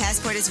U.S., no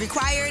passport is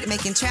required,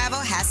 making travel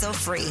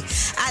hassle-free.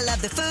 I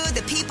love the food,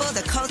 the people,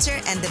 the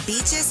culture, and the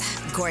beaches.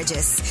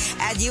 Gorgeous.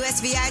 Add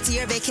USVI to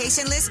your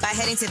vacation list by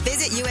heading to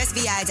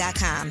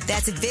visitusvi.com.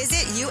 That's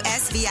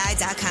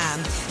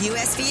visitusvi.com.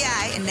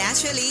 USVI,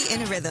 naturally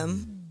in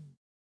rhythm.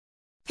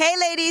 Hey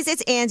ladies,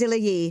 it's Angela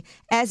Yee.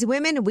 As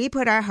women, we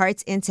put our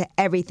hearts into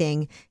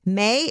everything.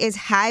 May is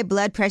High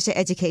Blood Pressure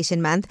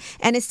Education Month,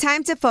 and it's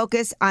time to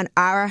focus on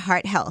our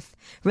heart health.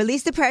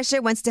 Release the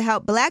Pressure wants to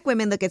help Black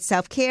women look at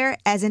self-care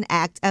as an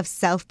act of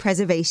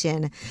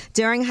self-preservation.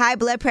 During High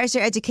Blood Pressure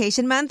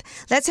Education Month,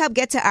 let's help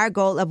get to our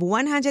goal of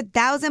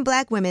 100,000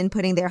 Black women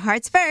putting their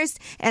hearts first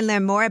and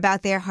learn more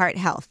about their heart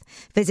health.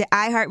 Visit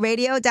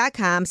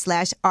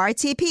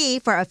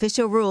iHeartRadio.com/RTP for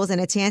official rules and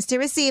a chance to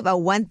receive a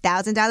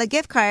 $1,000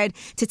 gift card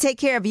to take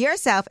care of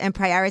yourself and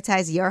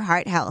prioritize your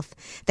heart health.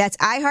 That's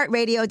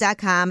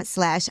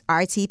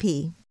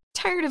iHeartRadio.com/RTP.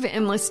 Tired of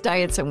endless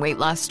diets and weight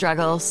loss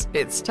struggles?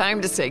 It's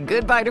time to say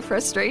goodbye to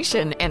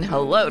frustration and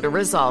hello to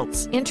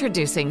results.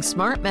 Introducing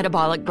Smart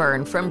Metabolic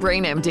Burn from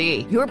Brain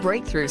MD, your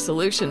breakthrough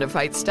solution to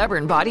fight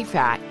stubborn body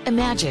fat.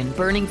 Imagine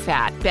burning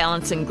fat,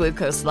 balancing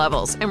glucose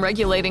levels, and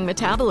regulating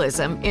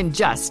metabolism in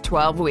just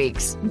 12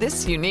 weeks.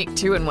 This unique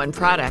 2-in-1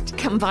 product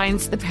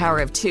combines the power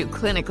of 2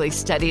 clinically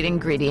studied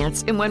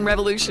ingredients in one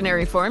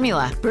revolutionary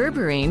formula.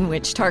 Berberine,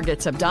 which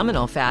targets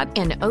abdominal fat,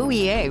 and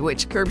OEA,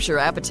 which curbs your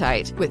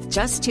appetite. With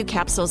just 2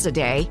 capsules a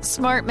day,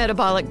 Smart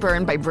Metabolic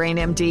Burn by Brain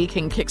MD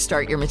can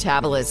kickstart your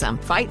metabolism,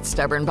 fight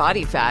stubborn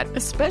body fat,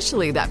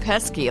 especially that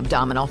pesky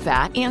abdominal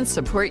fat, and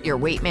support your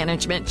weight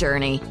management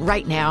journey.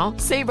 Right now,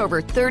 save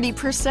over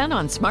 30%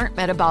 on Smart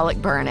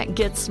Metabolic Burn at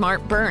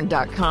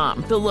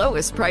GetSmartBurn.com. The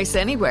lowest price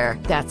anywhere.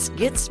 That's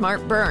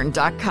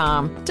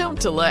GetSmartBurn.com. Don't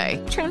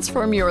delay.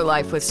 Transform your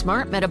life with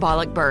Smart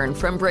Metabolic Burn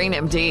from Brain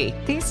MD.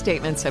 These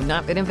statements have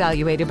not been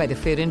evaluated by the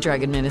Food and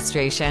Drug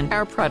Administration.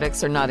 Our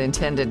products are not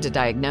intended to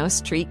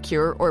diagnose, treat,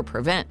 cure, or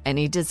prevent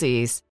any disease.